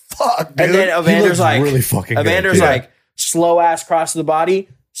as fuck, dude. And then Evander's like, really fucking Evander's like, slow-ass cross to the body,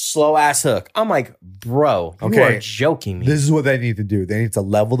 slow-ass hook. I'm like, bro, you are joking me. This is what they need to do. They need to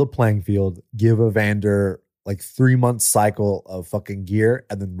level the playing field, give Evander like 3-month cycle of fucking gear,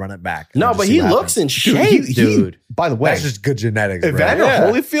 and then run it back. No, but he looks in shape, dude. By the way, that's just good genetics. Evander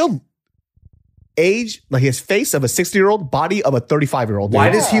Holyfield age, like his face of a 60-year-old, body of a 35-year-old. Why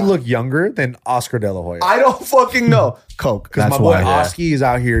does he look younger than Oscar De La Hoya? I don't fucking know. Coke. Because my boy Oski is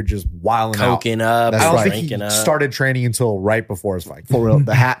out here just wilding out. Coking up. I don't drinking think he up. started training until right before his fight. For real.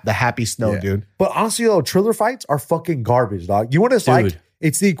 The happy snow, dude. But honestly, though, Triller fights are fucking garbage, dog. You want to like?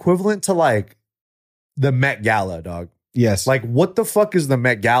 It's the equivalent to like the Met Gala, dog. Yes. Like, what the fuck is the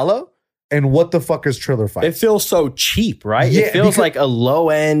Met Gala? And what the fuck is Triller fight? It feels so cheap, right? Yeah, it feels like a low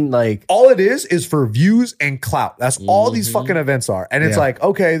end, like all it is for views and clout. That's all these fucking events are. And it's like,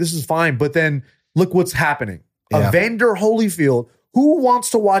 okay, this is fine. But then look what's happening. Evander Holyfield, who wants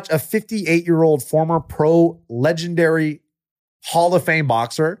to watch a 58-year-old former pro legendary Hall of Fame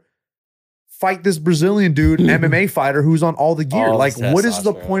boxer fight this Brazilian dude, MMA fighter who's on all the gear? Like, what is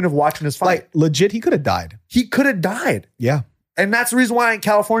the point of watching this fight? Like, legit, he could have died. He could have died. Yeah. And that's the reason why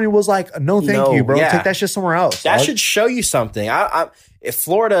California was like, no, thank you, bro. Take that shit somewhere else. That should show you something. If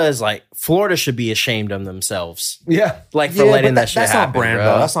Florida should be ashamed of themselves. Yeah. Like for letting that shit happen. That's not brand, bro.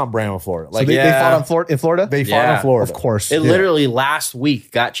 though. That's not brand with Florida. Like so they fought in Florida? They fought in Florida. Of course. It literally last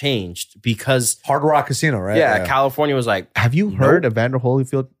week got changed because Hard Rock Casino, right? Yeah, California was like, have you heard Evander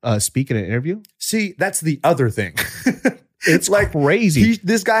Holyfield speak in an interview? See, that's the other thing. It's like crazy.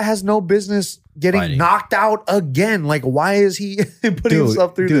 This guy has no business getting knocked out again. Like, why is he putting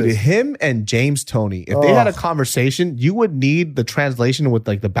himself through this? Him and James Toney, if they had a conversation, you would need the translation with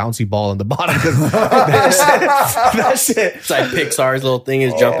like the bouncy ball on the bottom. That shit. It's like Pixar's little thing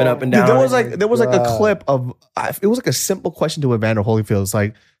is jumping up and down. Dude, there was like a clip of, it was like a simple question to Evander Holyfield. It's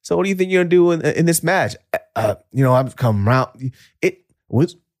like, so what do you think you're going to do in this match? I've come around. We're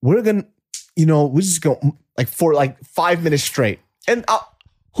just going like for like 5 minutes straight. And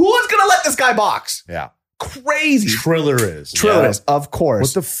who is going to let this guy box? Yeah. Crazy. Triller is, of course.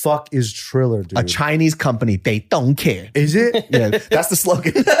 What the fuck is Triller, dude? A Chinese company. They don't care. Is it? Yeah, that's the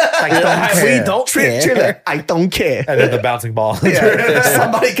slogan. We don't care. Triller, I don't care. And then the bouncing ball.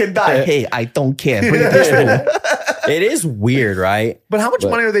 Somebody can die. Hey, I don't care. Bring it to It is weird, right? But how much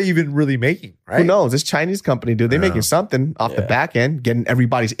money are they even really making, right? Who knows? This Chinese company, dude, they're making something off the back end, getting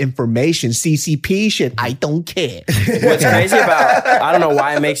everybody's information, CCP shit. I don't care. What's crazy about, I don't know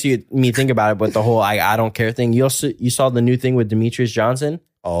why it makes me think about it, but the whole I don't care thing. You saw the new thing with Demetrius Johnson?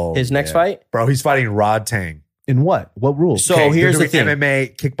 Oh, his next fight? Bro, he's fighting Rod Tang. In what? What rules? So here's the thing.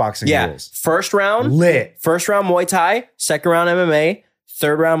 MMA kickboxing rules. First round, lit. First round Muay Thai, second round MMA,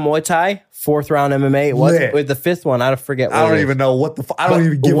 third round Muay Thai, fourth round MMA. With the fifth one, I forget what I don't even know what the fuck. I don't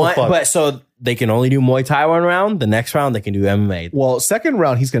even give a fuck. But so they can only do Muay Thai one round. The next round, they can do MMA. Well, second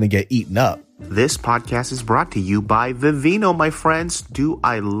round, he's going to get eaten up. This podcast is brought to you by Vivino, my friends. Do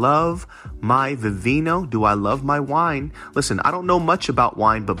I love my Vivino? Do I love my wine? Listen, I don't know much about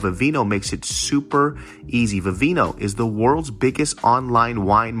wine, but Vivino makes it super easy. Vivino is the world's biggest online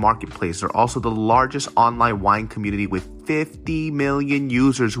wine marketplace. They're also the largest online wine community with 50 million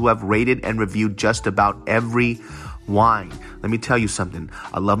users who have rated and reviewed just about every wine. Let me tell you something.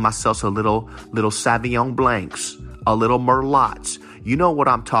 I love myself a little Sauvignon Blancs, a little Merlots. You know what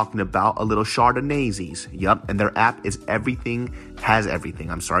I'm talking about, a little Chardonnays. Yup, and their app is has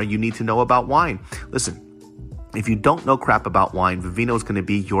everything. You need to know about wine. Listen, if you don't know crap about wine, Vivino is going to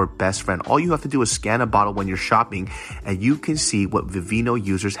be your best friend. All you have to do is scan a bottle when you're shopping, and you can see what Vivino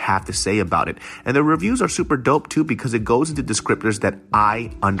users have to say about it. And the reviews are super dope too, because it goes into descriptors that I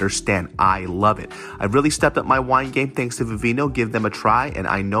understand. I love it. I've really stepped up my wine game thanks to Vivino. Give them a try, and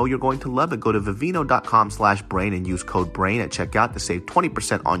I know you're going to love it. Go to vivino.com/brain and use code BRAIN at checkout to save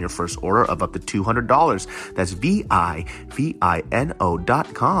 20% on your first order of up to $200. That's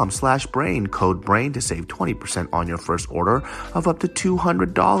vivino.com/brain, code BRAIN to save 20% on your first order of up to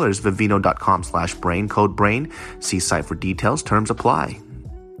 $200. Vivino.com/brain, code BRAIN. See site for details. Terms apply.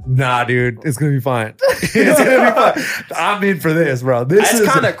 Nah, dude, it's gonna be fine. It's gonna be fine. I'm in for this, bro. This is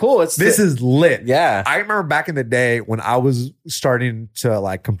kind of cool. This is lit. Yeah, I remember back in the day when I was starting to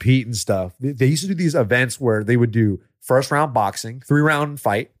like compete and stuff. They used to do these events where they would do first round boxing, 3-round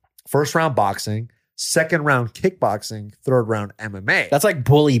fight, first round boxing, second round kickboxing, third round MMA. That's like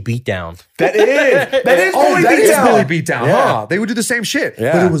bully beatdown. That is bully beatdown. Huh? They would do the same shit,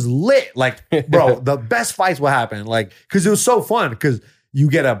 but it was lit. Like, bro, the best fights would happen. Like, because it was so fun. Because you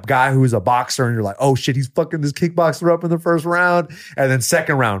get a guy who is a boxer, and you're like, oh shit, he's fucking this kickboxer up in the first round, and then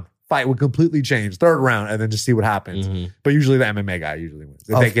second round fight would completely change. Third round, and then just see what happens. Mm-hmm. But usually the MMA guy usually wins.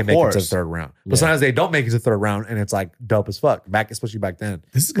 If they can make it to the third round. But sometimes they don't make it to the third round, and it's like dope as fuck. Especially back then.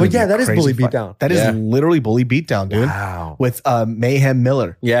 This is that is bully beatdown. That is literally bully beatdown, dude. Wow. With Mayhem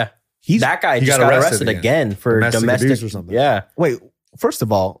Miller. Yeah. That guy just got arrested again for domestic abuse or something. Yeah. Wait, first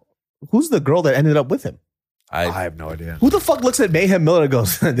of all, who's the girl that ended up with him? I have no idea. Who the fuck looks at Mayhem Miller and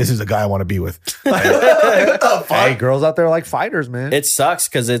goes, this is a guy I want to be with? Like, what the fuck? Hey, girls out there like fighters, man. It sucks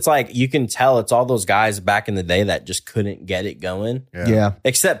because it's like you can tell it's all those guys back in the day that just couldn't get it going. Yeah.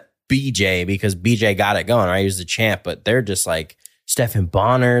 Except BJ, because BJ got it going, right? He was the champ, but they're just like Stephan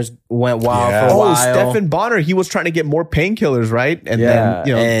Bonner's went wild for a while. Stephan Bonner, he was trying to get more painkillers, right? And then,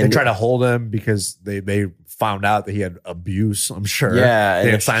 you know, they tried to hold him because they found out that he had abuse, I'm sure. Yeah. They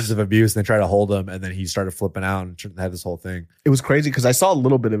had signs of abuse and they tried to hold him, and then he started flipping out and had this whole thing. it was crazy because I saw a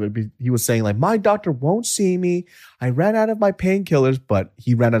little bit of it. He was saying like, my doctor won't see me. I ran out of my painkillers, but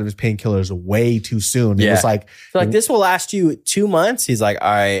he ran out of his painkillers way too soon. It was like, so like, this will last you 2 months. He's like,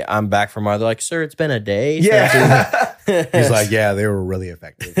 all right, I'm back from They're like, sir, it's been a day. yeah. He's like, yeah, they were really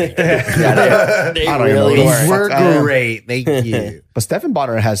effective. They I don't really know. were. These were great. Thank you. But Stephan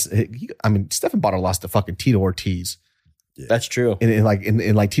Bonner Stephan Bonner lost to fucking Tito Ortiz That's true. in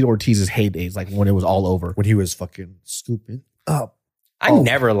like Tito Ortiz's heydays, like when it was all over. When he was fucking scooping up. I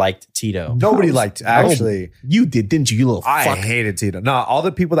never liked Tito. Nobody liked, actually. You did, didn't you? You little I fuck. hated Tito. No, all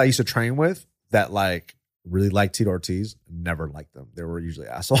the people that I used to train with that like really liked Tito Ortiz, never liked them. They were usually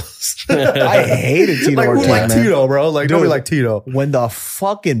assholes. I hated Tito like, Ortiz, who liked man. Tito, bro? Like, Dude, nobody liked Tito. When the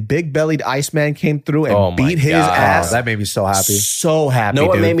fucking big bellied Iceman came through and Oh my beat his God. ass, That made me so happy. so happy. You know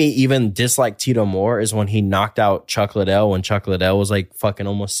what dude. made me even dislike Tito more is when he knocked out Chuck Liddell when Chuck Liddell was like fucking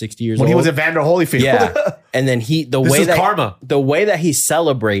almost 60 years when old. he was at Vander Holyfield. Yeah. And then the way that he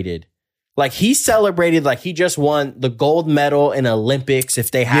celebrated, like he celebrated like he just won the gold medal in Olympics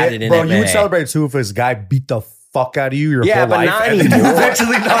if they had it in bro, MMA. you would celebrate too if this guy beat the fuck out of you your whole but life. not And then you anymore.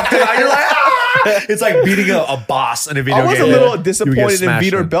 eventually knocked it out. You're like, ah! It's like beating a boss in a video I was game. a little You would get disappointed in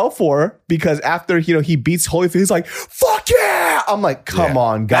smashed Vitor Belfort because after he beats Holyfield, he's like, "Fuck yeah!" I'm like, "Come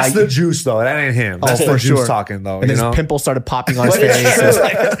on, guy." That's the juice, though. That ain't him. That's for the juice sure. talking, though. and you his know? pimples started popping on his But it's face. true. It's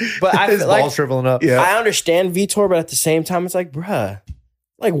like- But I His feel like balls shriveling up. Yeah. I understand Vitor, but at the same time, it's like, bruh,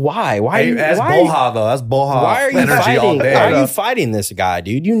 like why? Hey, that's Boha, though. That's Boha Why are you energy fighting? all day. Why are you fighting this guy,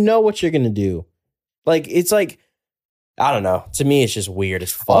 dude? You know what you're gonna do. Like it's like, I don't know. To me, it's just weird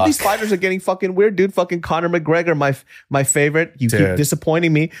as fuck. all these fighters are getting fucking weird, dude. Fucking Conor McGregor, my favorite. You keep Dude.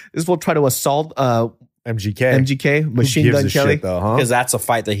 disappointing me. This will try to assault MGK. MGK, Who Machine gives Gun a Kelly. shit, though, huh? because that's a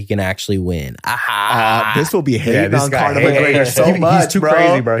fight that he can actually win. Aha! This will be hating this on guy, Conor McGregor so much, He's too bro.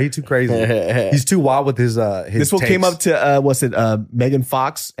 crazy, bro. He's too crazy. He's too wild with his This one came up to Megan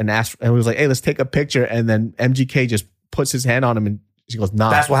Fox and asked, and was like, "Hey, let's take a picture." And then MGK just puts his hand on him, and she goes,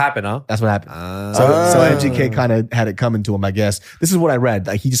 "Nah." That's what happened, huh? That's what happened. Ah. So MGK kind of had it coming to him, I guess. This is what I read.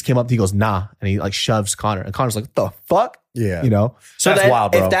 Like he just came up, he goes, "Nah," and he like shoves Conor, and Conor's like, "What the fuck?" Yeah. You know. So That's that,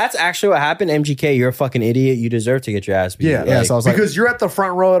 wild, bro. if that's actually what happened, MGK, you're a fucking idiot. You deserve to get your ass beat. Yeah. Yeah, so I was like, Because you're at the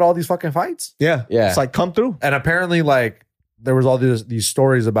front row at all these fucking fights. Yeah. Yeah. It's like, come through. And apparently, like, there was all these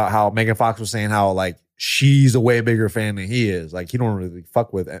stories about how Megan Fox was saying how, like, she's a way bigger fan than he is. Like, he don't really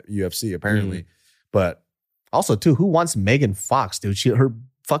fuck with UFC, apparently. But Also, too, who wants Megan Fox, dude? Her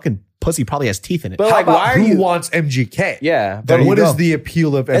fucking pussy probably has teeth in it. But how like, about why are who you? wants MGK? Yeah, There But you what go. is the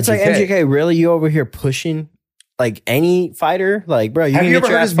appeal of MGK? it's like MGK. Really, you over here pushing like any fighter? Like, bro, you Have can you get ever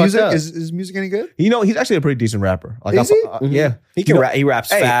your heard ass his fucked music? up. Is his music any good? You know, he's actually a pretty decent rapper. Like, Is he? Yeah. He can he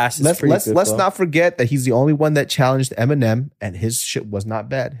raps Hey, fast. It's pretty let's good, let's though. not forget that he's the only one that challenged Eminem, and his shit was not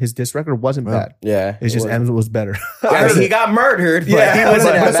bad. His diss record wasn't Well, bad. Yeah, It's just wasn't. Eminem was better. I mean, he got murdered, but Yeah, he but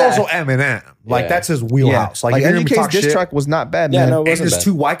wasn't But that it's bad. also Eminem. Like, Yeah. that's his wheelhouse. Like, like if you're gonna MGK's talk diss shit, track was not bad, Yeah, man. no, it and wasn't there's bad.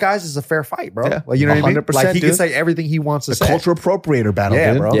 two white guys, is a fair fight, bro. Yeah. Like, you know what I mean? 100%, Like, he can dude. say everything he wants to The say. culture appropriator battle,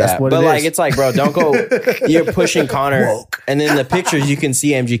 Yeah, dude. bro. That's Yeah, what but it like is. it's like, bro, don't go. You're pushing Connor, Woke. and in the pictures you can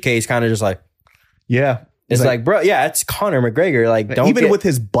see MGK's kind of just like yeah. it's He's like, bro, yeah, it's Conor McGregor. Like, don't even get, with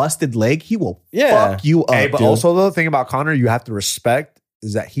his busted leg, he will Yeah. fuck you up. Hey, but dude. also the thing about Conor you have to respect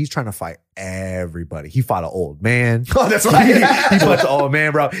is that he's trying to fight everybody. He fought an old man. Oh, that's he right. fought an old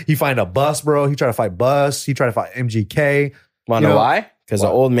man, bro. He find a bus, bro. He tried to fight Bus. He tried to fight MGK. wanna you know know- why? Because an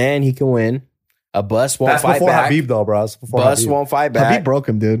What? old man he can win. A bus won't That's fight before back. Habib, though, bro. That's before Bus Habib. won't fight Habib back. broke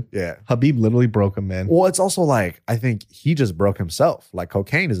him, dude. Yeah. Habib literally broke him, man. Well, it's also like I think he just broke himself. Like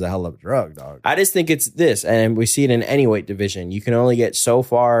cocaine is a hell of a drug, dog. I just think it's this, and we see it in any weight division. You can only get so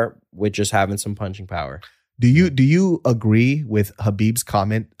far with just having some punching power. Do you agree with Habib's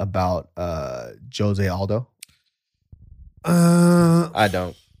comment about Jose Aldo? I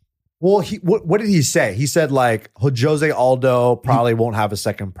don't. Well, what did he say? He said like Jose Aldo probably won't have a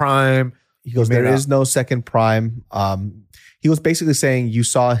second prime. He goes, made there it is no second prime. He was basically saying you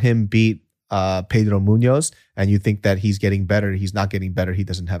saw him beat Pedro Munoz, and you think that he's getting better. He's not getting better. He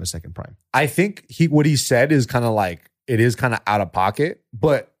doesn't have a second prime. I think what he said is kind of like it is kind of out of pocket.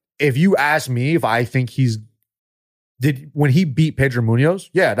 But if you ask me if I think when he beat Pedro Munoz,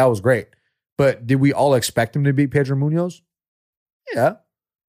 yeah, that was great. But did we all expect him to beat Pedro Munoz? Yeah.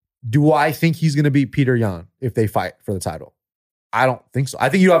 Do I think he's going to beat Peter Yan if they fight for the title? I don't think so. I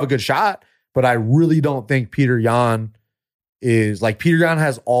think you have a good shot, but I really don't think Peter Yan is like Peter Yan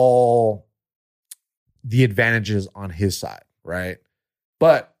has all the advantages on his side, right?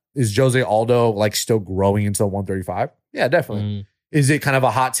 But is Jose Aldo like still growing into 135? Yeah, definitely. Is it kind of a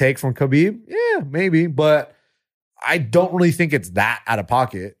hot take from Khabib? Yeah, maybe, but I don't really think it's that out of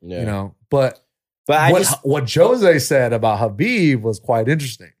pocket, you know. But what Jose said about Khabib was quite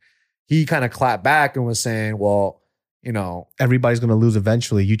interesting. He kind of clapped back and was saying, well, you know, everybody's going to lose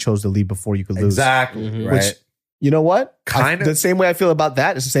eventually. You chose to leave before you could lose. Exactly, right? Which, you know what? Kind of the same way I feel about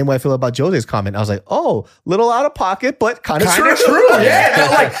that is the same way I feel about Jose's comment. I was like, oh, little out of pocket, but kind of true.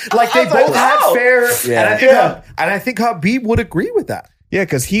 Yeah, like they both had fair. Yeah. And I think Khabib would agree with that. Yeah,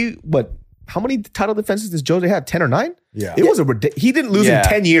 because how many title defenses does Jose have? 10 or 9? Yeah. It was he didn't lose in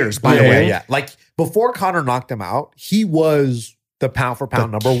 10 years, by the way. Yeah. Like before Conor knocked him out, he was the pound for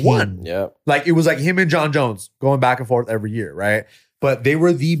pound number one. Yeah. Like it was like him and John Jones going back and forth every year, right? But they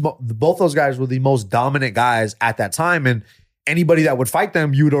were both those guys were the most dominant guys at that time. And anybody that would fight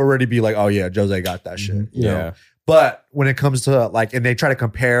them, you would already be like, oh yeah, Jose got that shit. You know? But when it comes to like, and they try to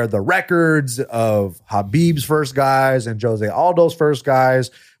compare the records of Khabib's first guys and Jose Aldo's first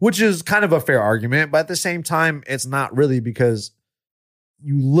guys, which is kind of a fair argument. But at the same time, it's not really, because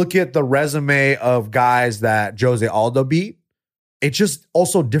you look at the resume of guys that Jose Aldo beat, it's just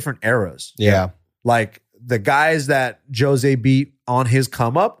also different eras. Yeah. Like the guys that Jose beat on his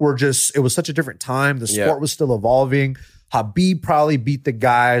come up it was such a different time. The sport was still evolving. Khabib probably beat the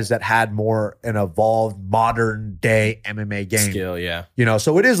guys that had more an evolved modern day MMA game. Skill, yeah. You know,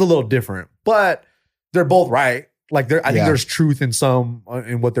 so it is a little different, but they're both right. Like I think there's truth in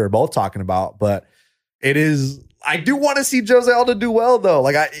what they're both talking about, but I do want to see Jose Aldo do well though.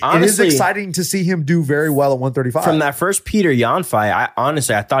 Like it is exciting to see him do very well at 135. From that first Peter Yan fight,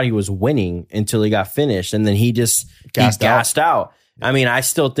 I thought he was winning until he got finished, and then he gassed out. I mean, I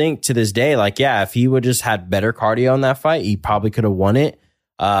still think to this day, like, yeah, if he would just had better cardio in that fight, he probably could have won it.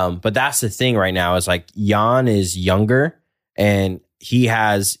 But that's the thing right now is like Yan is younger and he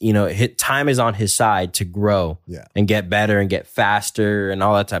has, time is on his side to grow and get better and get faster and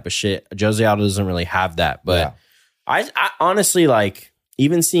all that type of shit. Jose Aldo doesn't really have that. But I honestly, like,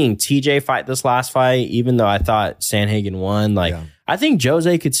 even seeing TJ fight this last fight, even though I thought Sandhagen won, I think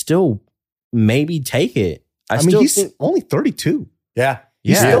Jose could still maybe take it. I mean, he's only 32. Yeah.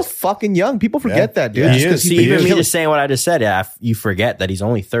 He's still fucking young. People forget that, dude. Yeah. Even me just saying what I just said, you forget that he's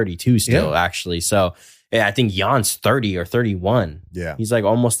only 32 still, actually. So I think Jan's 30 or 31. Yeah. He's like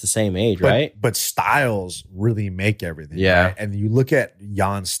almost the same age, right? But styles really make everything. Yeah. Right? And you look at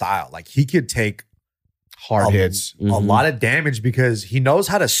Jan's style, like he could take hard hits, a lot of damage because he knows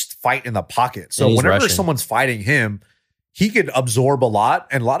how to fight in the pocket. So whenever someone's fighting him, he could absorb a lot,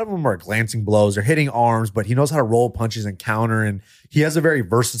 and a lot of them are glancing blows or hitting arms, but he knows how to roll punches and counter, and he has a very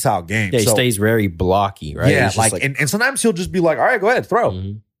versatile game. Yeah, he stays very blocky, right? Yeah, and sometimes he'll just be like, all right, go ahead, throw.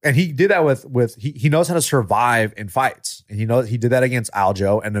 Mm-hmm. And he did that with he knows how to survive in fights. And he did that against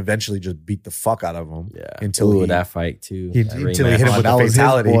Aljo and eventually just beat the fuck out of him. Yeah. Until that fight too. Until he hit him with the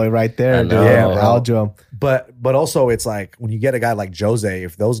fatality. His boy right there, dude. Yeah, Aljo. But also it's like when you get a guy like Jose,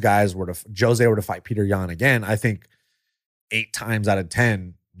 if those guys Jose were to fight Peter Yan again, I think 8 times out of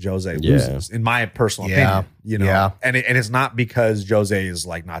 10 Jose loses, in my personal opinion. And it's not because Jose is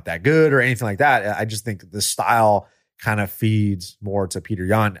like not that good or anything like that. I just think the style kind of feeds more to Peter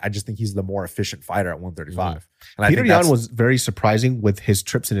Yan. I just think he's the more efficient fighter at 135. And Peter Yan was very surprising with his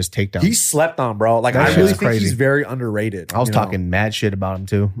trips and his takedowns. He slept on, bro. Like I really think he's very underrated. I was talking mad shit about him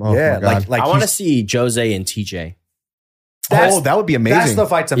too. Oh, yeah, my God. like I want to see Jose and TJ. That would be amazing. That's the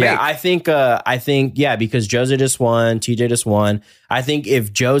fight to make. I think, because Jose just won, TJ just won. I think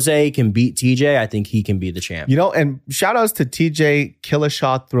if Jose can beat TJ, I think he can be the champ. And shout outs to TJ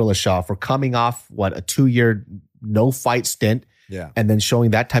Killishaw Thrillishaw for coming off a 2-year no fight stint. Yeah. And then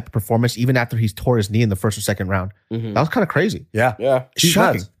showing that type of performance even after he's tore his knee in the first or second round. Mm-hmm. That was kind of crazy. Yeah. Yeah.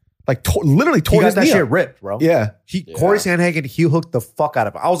 Shocking. Like literally tore his knee. He got that shit ripped, bro. Yeah. Corey Sandhagen, he hooked the fuck out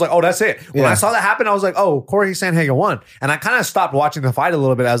of him. I was like, oh, that's it. When I saw that happen, I was like, oh, Corey Sandhagen won. And I kind of stopped watching the fight a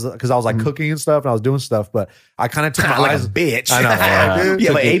little bit because I was like cooking and stuff and I was doing stuff. But I kind of took my eyes. Like a bitch. I know. You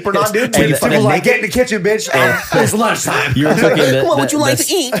have an apron on, dude? People like, get in the kitchen, bitch. It's lunchtime. You were cooking what would you like to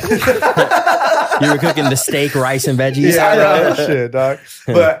eat? You were cooking the steak, rice, and veggies. Yeah, I know. Shit, dog.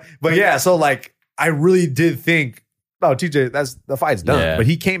 But yeah, so like, I really did think no, TJ, the fight's done. Yeah. But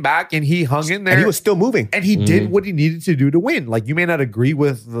he came back and he hung in there. And he was still moving. And he did what he needed to do to win. Like, you may not agree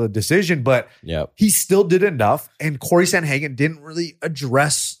with the decision, but he still did enough. And Corey Sandhagen didn't really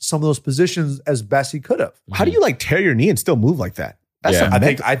address some of those positions as best he could have. How do you like tear your knee and still move like that? That's Yeah.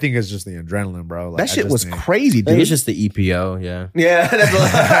 I think it's just the adrenaline, bro. Like, that shit was crazy, I think dude. it's just the EPO, yeah. Yeah.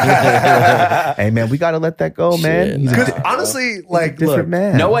 That's hey, man, we got to let that go, man. Shit, Because honestly, like, different look,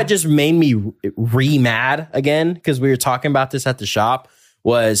 man. You know what just made me re-mad again? Because we were talking about this at the shop.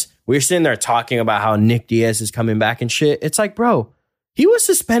 Was we were sitting there talking about how Nick Diaz is coming back and shit. It's like, bro, he was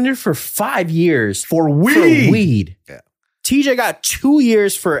suspended for 5 years for weed. Yeah. TJ got 2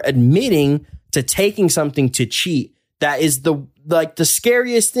 years for admitting to taking something to cheat. That is the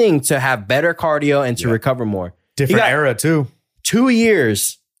scariest thing, to have better cardio and to recover more. Different era too. 2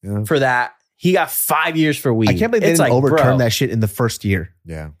 years for that. He got 5 years for weed. I can't believe they didn't overturn that shit in the first year.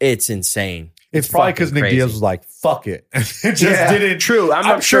 Yeah. It's insane. It's probably because Nick Diaz was like, fuck it. It just didn't. True.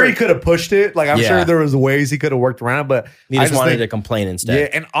 I'm sure he could have pushed it. Like, I'm sure there was ways he could have worked around, but he just wanted to complain instead. Yeah.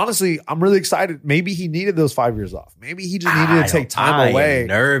 And honestly, I'm really excited. Maybe he needed those 5 years off. Maybe he just needed to take time away. I'm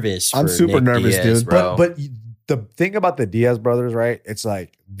nervous. I'm super nervous, dude. Bro. But the thing about the Diaz brothers, right? It's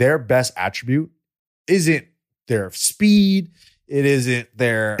like their best attribute isn't their speed. It isn't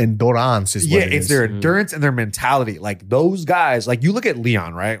their endurance. It's their endurance and their mentality. Like, those guys, like, you look at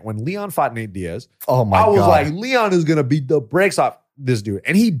Leon, right? When Leon fought Nate Diaz, I was like, Leon is gonna beat the brakes off this dude,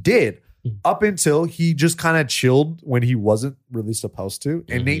 and he did up until he just kind of chilled when he wasn't really supposed to,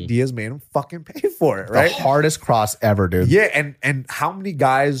 and Nate Diaz made him fucking pay for it. Right, the hardest cross ever, dude. Yeah, and how many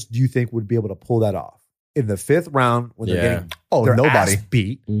guys do you think would be able to pull that off in the 5th round when they're getting their nobody ass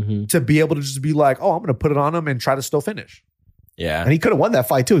beat to be able to just be like, oh, I'm gonna put it on him and try to still finish. Yeah, and he could have won that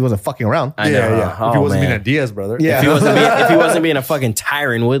fight too. He wasn't fucking around. I know. Yeah. If he wasn't being a Diaz brother, if he wasn't being a fucking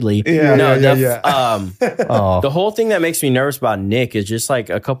Tyron Woodley, the whole thing that makes me nervous about Nick is just like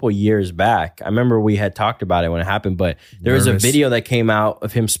a couple years back. I remember we had talked about it when it happened, but there was a video that came out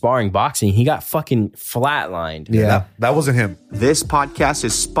of him sparring boxing. He got fucking flatlined. Yeah, that wasn't him. This podcast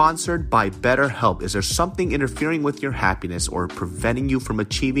is sponsored by BetterHelp. Is there something interfering with your happiness or preventing you from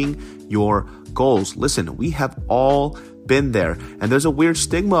achieving your goals? Listen, we have all been there, and there's a weird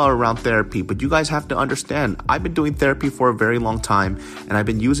stigma around therapy, but you guys have to understand, I've been doing therapy for a very long time, and I've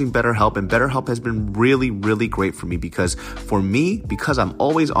been using BetterHelp, and BetterHelp has been really, really great for me because I'm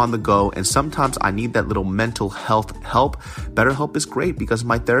always on the go, and sometimes I need that little mental health help. BetterHelp is great because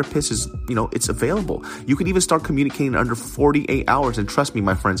my therapist is, it's available. You can even start communicating in under 48 hours, and trust me,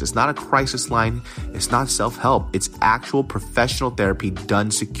 my friends, it's not a crisis line, it's not self-help, it's actual professional therapy done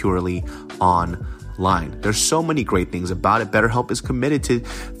securely online. There's so many great things about it. BetterHelp is committed to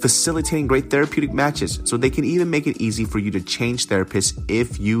facilitating great therapeutic matches, so they can even make it easy for you to change therapists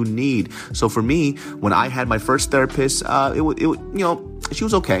if you need. So for me, when I had my first therapist, she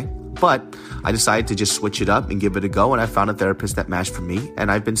was okay, but I decided to just switch it up and give it a go, and I found a therapist that matched for me,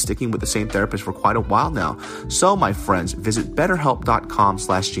 and I've been sticking with the same therapist for quite a while now. So my friends, visit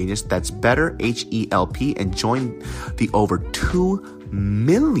betterhelp.com/genius. That's better, HELP, and join the over 2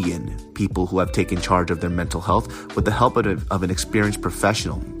 million people who have taken charge of their mental health with the help of an experienced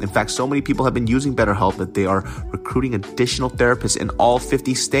professional. In fact, so many people have been using BetterHelp that they are recruiting additional therapists in all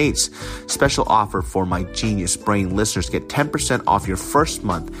 50 states. Special offer for my Genius Brain listeners. Get 10% off your first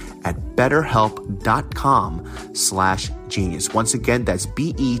month at betterhelp.com/genius. Once again, that's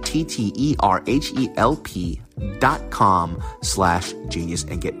BetterHelp.com/genius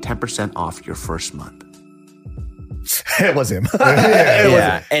and get 10% off your first month. It was him.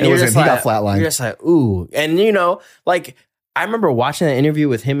 And it was him. He got flatlined. You're just like, ooh. And I remember watching that interview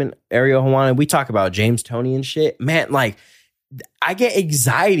with him and Ariel Helwani. We talk about James Toney and shit. Man, like, I get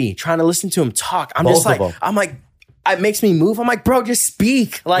anxiety trying to listen to him talk. I'm just like, it makes me move. I'm like, bro, just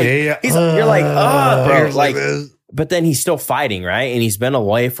speak. Like, you're like, bro. Like, but then he's still fighting, right? And he's been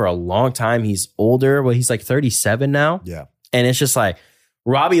away for a long time. He's older. Well, he's like 37 now. Yeah. And it's just like,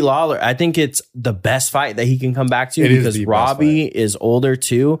 Robbie Lawler, I think it's the best fight that he can come back to because Robbie is older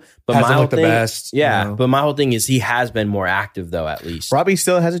too. But my whole thing, but my whole thing is he has been more active though, at least. Robbie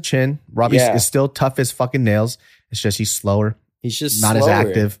still has a chin. Robbie is still tough as fucking nails. It's just he's slower. He's just not as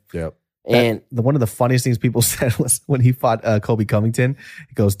active. Yep. And one of the funniest things people said was when he fought Kobe Covington.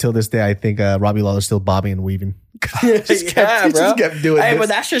 He goes, till this day, I think Robbie Lawler's still bobbing and weaving. He just kept doing this. But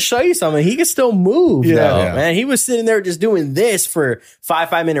that should show you something. He can still move, though, man. He was sitting there just doing this for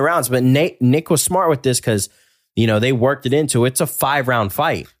 5-minute rounds. But Nick was smart with this because, they worked it into it's a 5-round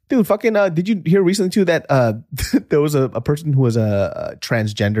fight. Dude, fucking, did you hear recently, too, that there was a person who was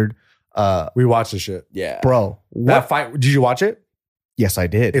transgendered? We watched the shit. Yeah. Bro. That fight, did you watch it? Yes, I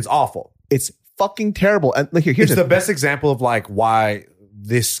did. It's awful. It's fucking terrible. And look, here's It's the best example of like why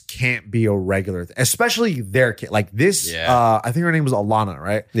this can't be a regular thing, especially their kid. Like this, I think her name was Alana,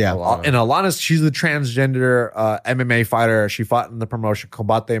 right? Yeah. And Alana's, she's the transgender MMA fighter. She fought in the promotion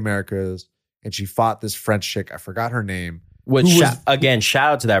Combate Americas, and she fought this French chick. I forgot her name. Which again,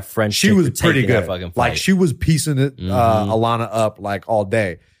 shout out to that French. She chick was for taking pretty good. That fucking fight. Like she was piecing it, Alana up like all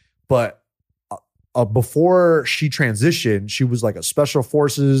day. But before she transitioned, she was like a special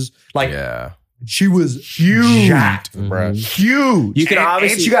forces. Like she was huge, jacked, bro. Huge. You can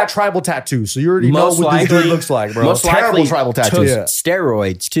obviously, and she got tribal tattoos, so you already know what this dude looks like, bro. Most terrible tribal tattoos.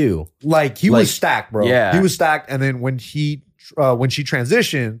 Steroids too. Like he was stacked, bro. Yeah, he was stacked. And then when she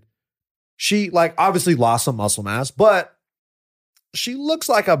transitioned, she like obviously lost some muscle mass, but she looks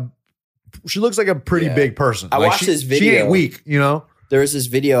like a pretty big person. I watched this video. She ain't weak, you know. There was this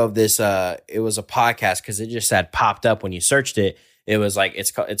video of this. It was a podcast because it just had popped up when you searched it. It was like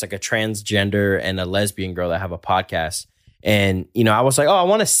it's like a transgender and a lesbian girl that have a podcast, and I was like, oh, I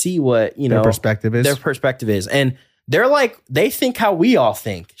want to see what their perspective is, and they're like, they think how we all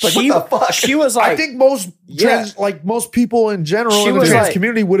think. Like, what the fuck? She was like, I think most most people in general in the trans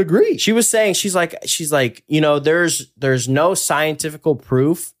community would agree. She was saying, she's like, there's no scientific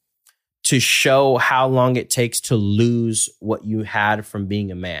proof to show how long it takes to lose what you had from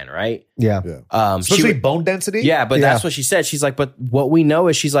being a man, right? Yeah. Especially bone density. Yeah, but that's what she said. She's like, but what we know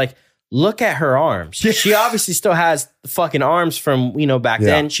is, she's like, look at her arms. She obviously still has the fucking arms from, back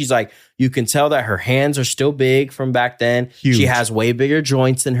then. She's like, you can tell that her hands are still big from back then. Huge. She has way bigger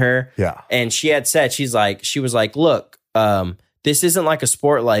joints than her. Yeah. And she had said, she was like, look, this isn't like a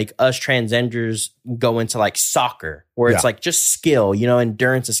sport like us transgenders go into like soccer, where it's like just skill,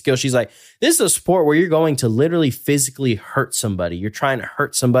 endurance and skill. She's like, this is a sport where you're going to literally physically hurt somebody. You're trying to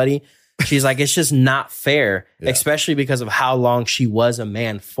hurt somebody. She's like, it's just not fair, especially because of how long she was a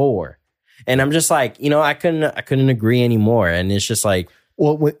man for. And I'm just like, I couldn't agree anymore. And it's just like,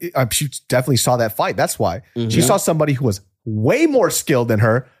 well, she definitely saw that fight. That's why she saw somebody who was way more skilled than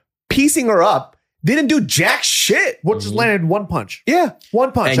her, piecing her up. Didn't do jack shit. Just landed one punch. Yeah,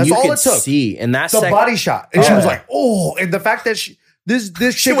 one punch. And that's you all could it took. see, and that's the body shot. And she was like, oh, and the fact that this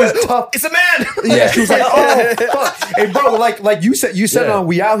chick was tough. It's a man. Yeah, she was like, oh, fuck. And bro, like you said on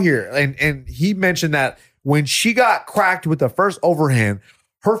We Out Here, and he mentioned that when she got cracked with the first overhand,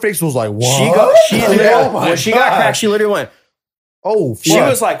 her face was like, what? When she got cracked, she literally went, oh, fuck. She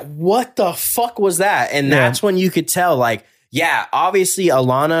was like, what the fuck was that? And that's when you could tell, like, yeah, obviously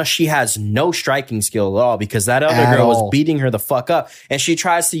Alana, she has no striking skill at all, because that other girl was beating her the fuck up. And she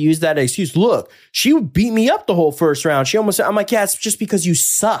tries to use that excuse. Look, she beat me up the whole first round. I'm like, yeah, it's just because you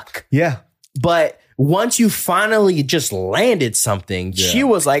suck. Yeah. But once you finally just landed something, she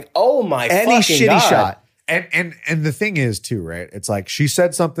was like, oh my any fucking shitty God. shot. And the thing is too, right? It's like she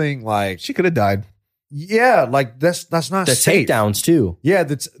said something like She could have died. yeah, like that's not The safe. takedowns too. Yeah,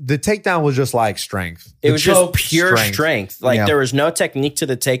 the takedown was just like strength. It The was just choke, pure strength. Like there was no technique to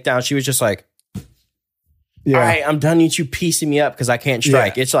the takedown. She was just like, all right, I'm done with you piecing me up because I can't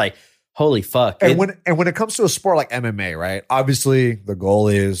strike. It's like, holy fuck. And when it comes to a sport like MMA, right? Obviously, the goal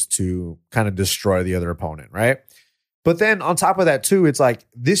is to kind of destroy the other opponent, right? But then on top of that too, it's like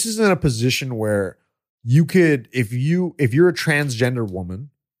this is in a position where you could, if you're a transgender woman,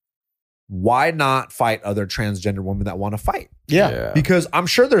 why not fight other transgender women that want to fight? Yeah. Because I'm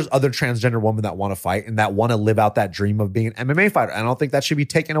sure there's other transgender women that want to fight and that want to live out that dream of being an MMA fighter. I don't think that should be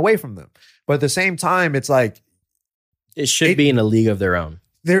taken away from them. But at the same time, it's like it should be in a league of their own.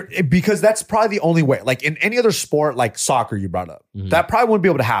 Because that's probably the only way. Like in any other sport, like soccer you brought up, that probably wouldn't be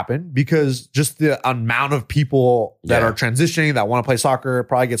able to happen because just the amount of people that are transitioning that want to play soccer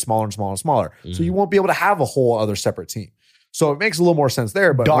probably gets smaller and smaller and smaller. So you won't be able to have a whole other separate team. So it makes a little more sense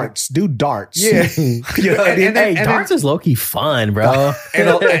there. But darts, do darts. Yeah. Darts is low-key fun, bro. and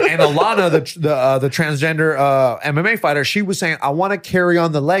Alana, the transgender MMA fighter, she was saying, I want to carry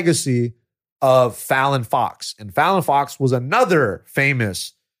on the legacy of Fallon Fox. And Fallon Fox was another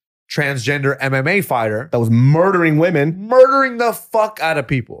famous transgender MMA fighter that was murdering women. Murdering the fuck out of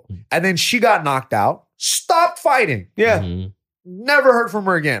people. And then she got knocked out, stopped fighting. Yeah. Never heard from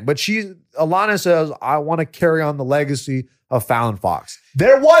her again. But Alana says, I want to carry on the legacy of Fallon Fox.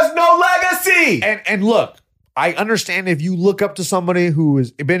 There was no legacy. And look, I understand if you look up to somebody who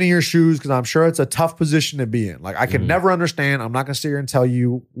has been in your shoes, because I'm sure it's a tough position to be in. Like, I can never understand. I'm not going to sit here and tell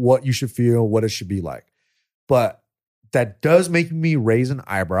you what you should feel, what it should be like. But that does make me raise an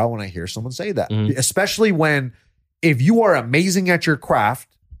eyebrow when I hear someone say that. Especially if you are amazing at your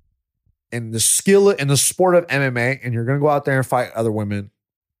craft and the skill in the sport of MMA and you're going to go out there and fight other women,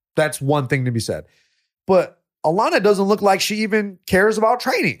 that's one thing to be said. But Alana doesn't look like she even cares about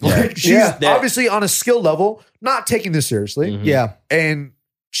training. Yeah. Like she's obviously on a skill level, not taking this seriously. Mhm. Yeah. And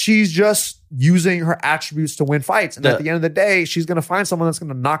she's just using her attributes to win fights. And at the end of the day, she's going to find someone that's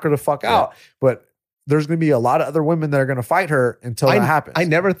going to knock her the fuck out. But there's going to be a lot of other women that are going to fight her until that happens. I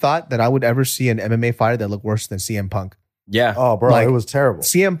never thought that I would ever see an MMA fighter that looked worse than CM Punk. Yeah. Oh, bro, Like, it was terrible.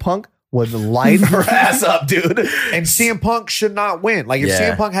 CM Punk would light her ass up, dude. And CM Punk should not win. Like if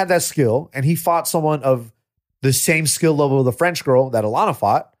Yeah. CM Punk had that skill and he fought someone of the same skill level of the French girl that Alana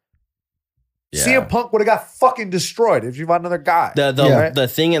fought, CM Punk would have got fucking destroyed if she fought another guy. The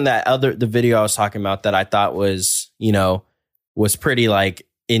thing in the video I was talking about that I thought was, was pretty like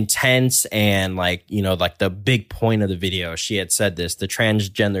intense and like, like the big point of the video. She had said this, the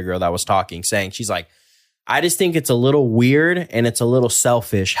transgender girl that was talking, saying, she's like, I just think it's a little weird and it's a little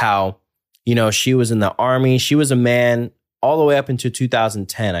selfish how, she was in the army. She was a man all the way up into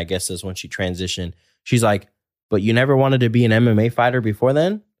 2010, I guess is when she transitioned. She's like, but you never wanted to be an MMA fighter before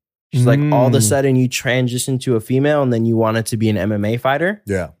then? She's like, all of a sudden you transitioned to a female and then you wanted to be an MMA fighter?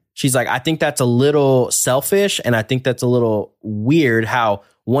 Yeah. She's like, I think that's a little selfish and I think that's a little weird how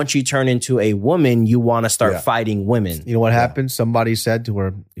once you turn into a woman, you want to start fighting women. You know what happened? Somebody said to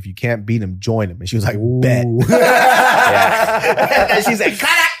her, if you can't beat him, join him. And she was like, bet. And she's like,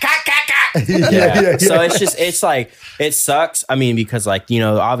 Yeah. So it's like, it sucks. I mean, because like,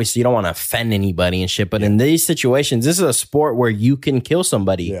 obviously you don't want to offend anybody and shit, but in these situations, this is a sport where you can kill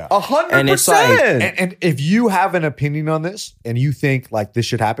somebody. Yeah. 100%. And it's like, And if you have an opinion on this and you think like this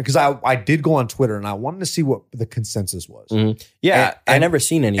should happen, because I did go on Twitter and I wanted to see what the consensus was. yeah, I never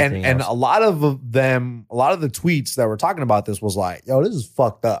seen anything And else. a lot of the tweets that were talking about this was like, yo, this is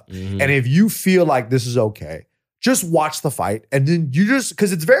fucked up. And if you feel like this is okay, just watch the fight. And then you just,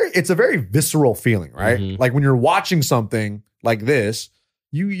 because it's a very visceral feeling, right? Like when you're watching something like this,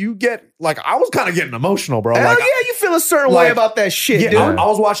 you get like, I was kind of getting emotional, bro. Hell Like, yeah, you feel a certain way about that shit, dude. I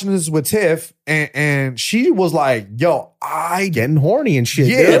was watching this with Tiff and she was like, yo, Getting horny and shit,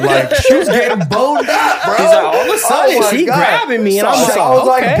 yeah, dude. like she was getting boned up, bro. He's like, all of a sudden, my she God. grabbing me, and I'm like, I was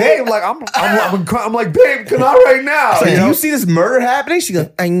like, okay. babe, like I'm like, babe, can I right now? It's like, You do know? you see this murder happening? She goes,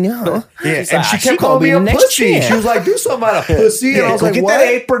 I know. Yeah, She's and like, she she kept gonna calling be me a the next pussy. champ. She was like, do something about a pussy. And I was Go like, get what? that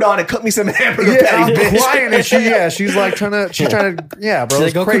apron on and cook me some hamburger Yeah, patties, I'm bitch. crying, and she's like trying to, yeah, bro, She's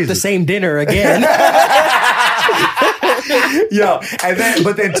it's like, go crazy. cook the same dinner again. Yo,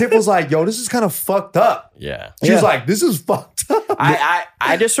 but then Tiff was like, yo, this is kind of fucked up. Yeah. She was like, this is fucked up.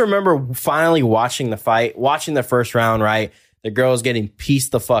 I just remember finally watching the fight, watching the first round, right? The girl's getting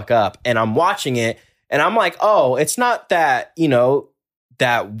pieced the fuck up. And I'm watching it and I'm like, oh, it's not that,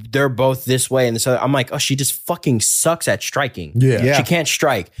 that they're both this way and this other. I'm like, oh, she just fucking sucks at striking. Yeah. She can't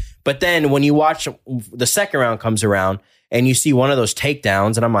strike. But then when you watch the second round comes around and you see one of those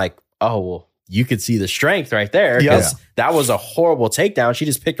takedowns and I'm like, oh, well, you could see the strength right there. Because that was a horrible takedown. She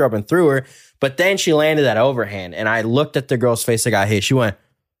just picked her up and threw her. But then she landed that overhand. And I looked at the girl's face that got hit. She went,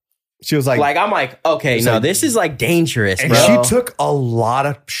 She was like, I'm like, okay, no, this is like dangerous, And bro. she took a lot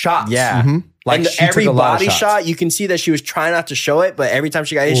of shots. Yeah. Like and she every took a lot of body shots. shot, you can see that she was trying not to show it, but every time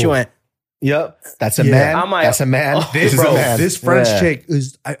she got hit, she went, yep, that's a Yeah. man. I'm like, that's a man. oh, This is Bro, a man. this French Yeah. chick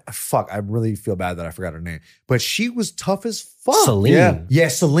is I really feel bad that I forgot her name, but she was tough as fuck. Celine. Yeah,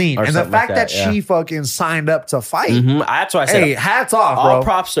 Celine. Or And the something like fact that, that, she fucking signed up to fight. That's why I said, Hey, hats off, all bro.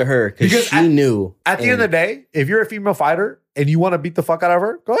 props to her because Because she knew. At the end of the day, if you're a female fighter and you want to beat the fuck out of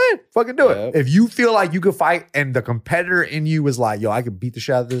her, go ahead, fucking do it. Yep. If you feel like you could fight and the competitor in you is like, yo, I could beat the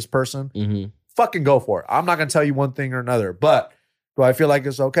shit out of this person, fucking go for it. I'm not gonna tell you one thing or another, but do I feel like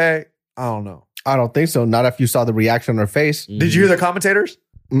it's okay? I don't know. I don't think so. Not if you saw the reaction on her face. Did you hear the commentators?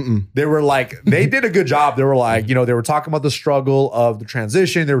 They were like, they did a good job. They were like, they were talking about the struggle of the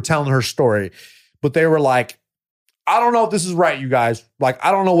transition. They were telling her story, but they were like, I don't know if this is right, you guys. Like,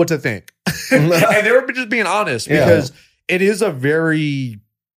 I don't know what to think. And they were just being honest because it is a very,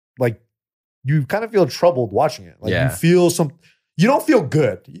 like, you kind of feel troubled watching it. Like, you feel you don't feel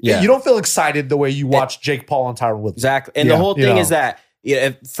good. Yeah. You don't feel excited the way you watch Jake Paul and Tyron Woodley. Exactly. And the whole thing is that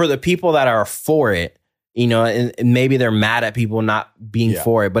for the people that are for it, and maybe they're mad at people not being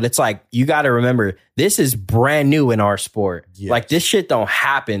for it, but it's like, you got to remember, this is brand new in our sport. Yes. Like, this shit don't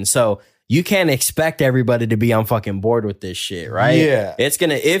happen. So you can't expect everybody to be on fucking board with this shit, right? Yeah.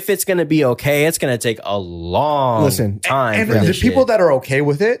 If it's gonna be okay, it's gonna take a long time. And for the this people shit. that are okay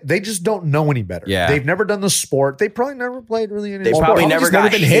with it, they just don't know any better. Yeah. They've never done the sport. They probably never played really any They sport. probably never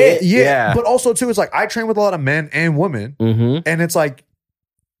got been hit. Yeah. But also, too, it's like I train with a lot of men and women. And it's like,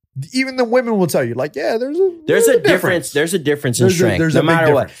 even the women will tell you, like, yeah, there's a difference. There's a difference in strength. there's no a big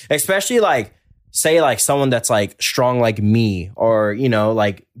matter what. difference. Especially like say like someone that's like strong like me, or you know,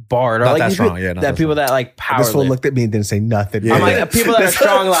 like Bart, or Not like that people, strong, yeah, not that that people that like power. This fool looked at me and didn't say nothing. I'm like people that are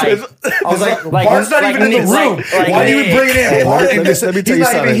strong. Like I was like, Bart's not even in the room. Why do you even bring it in? Hey, Bart, let me tell he's you not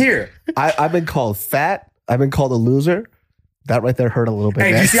something. even here. I've been called fat. I've been called a loser. That right there hurt a little bit.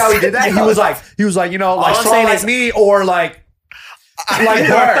 Hey, man. do you see how he did that? He was like, you know, like All I'm strong saying like is- me, or like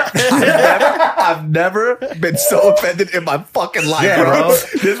Bart. I've never been so offended in my fucking life, Yeah, bro. bro.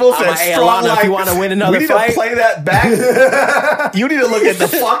 This fool I'm said like, hey, strong Alana, like. if you want to win another we need fight, to play that back. You need to look at the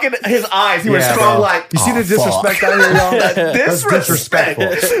fucking his eyes. He was Yeah, strong bro. like. You see the disrespect out here, y'all? That's disrespect.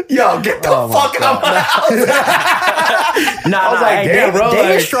 disrespectful. Yo, get the fuck out of my house. nah, I was like, hey, damn, David, bro,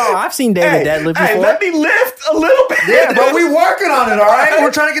 David's like- strong. I've seen David deadlift before. Hey, let me lift a little bit. Yeah, bro, we working on it, all right?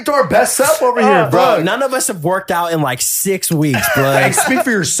 We're trying to get to our best self over here, Bro, bro. none of us have worked out in like 6 weeks, bro. Hey, speak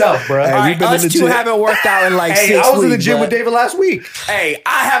for yourself, bro. All right, been in us the two gym. haven't worked out in like 6 Hey, weeks. I was in the gym bro. with David last week. Hey,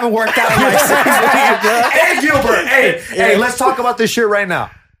 I haven't worked out in like 6 weeks, bro. Hey, Gilbert. Hey, let's talk about this shit right now.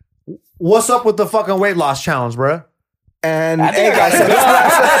 What's up with the fucking weight loss challenge, bro? And hey guys, so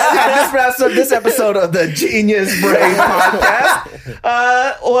this wraps up this episode of the Genius Brain Podcast.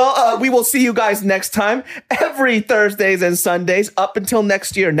 We will see you guys next time, every Thursdays and Sundays up until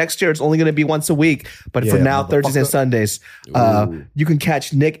next year. Next year it's only going to be once a week, but for Yeah, now, Thursdays and Sundays. You can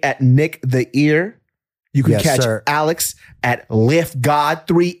catch Nick at Nick the Ear. You can Yes, catch sir. Alex at Lift God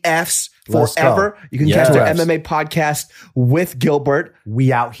 3 Fs Let's forever. You can Yeah. catch the 2 Fs. MMA podcast with Gilbert.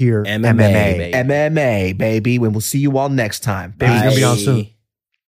 We out here. MMA, baby. MMA, baby. And we'll see you all next time. He's gonna be on Bye. soon.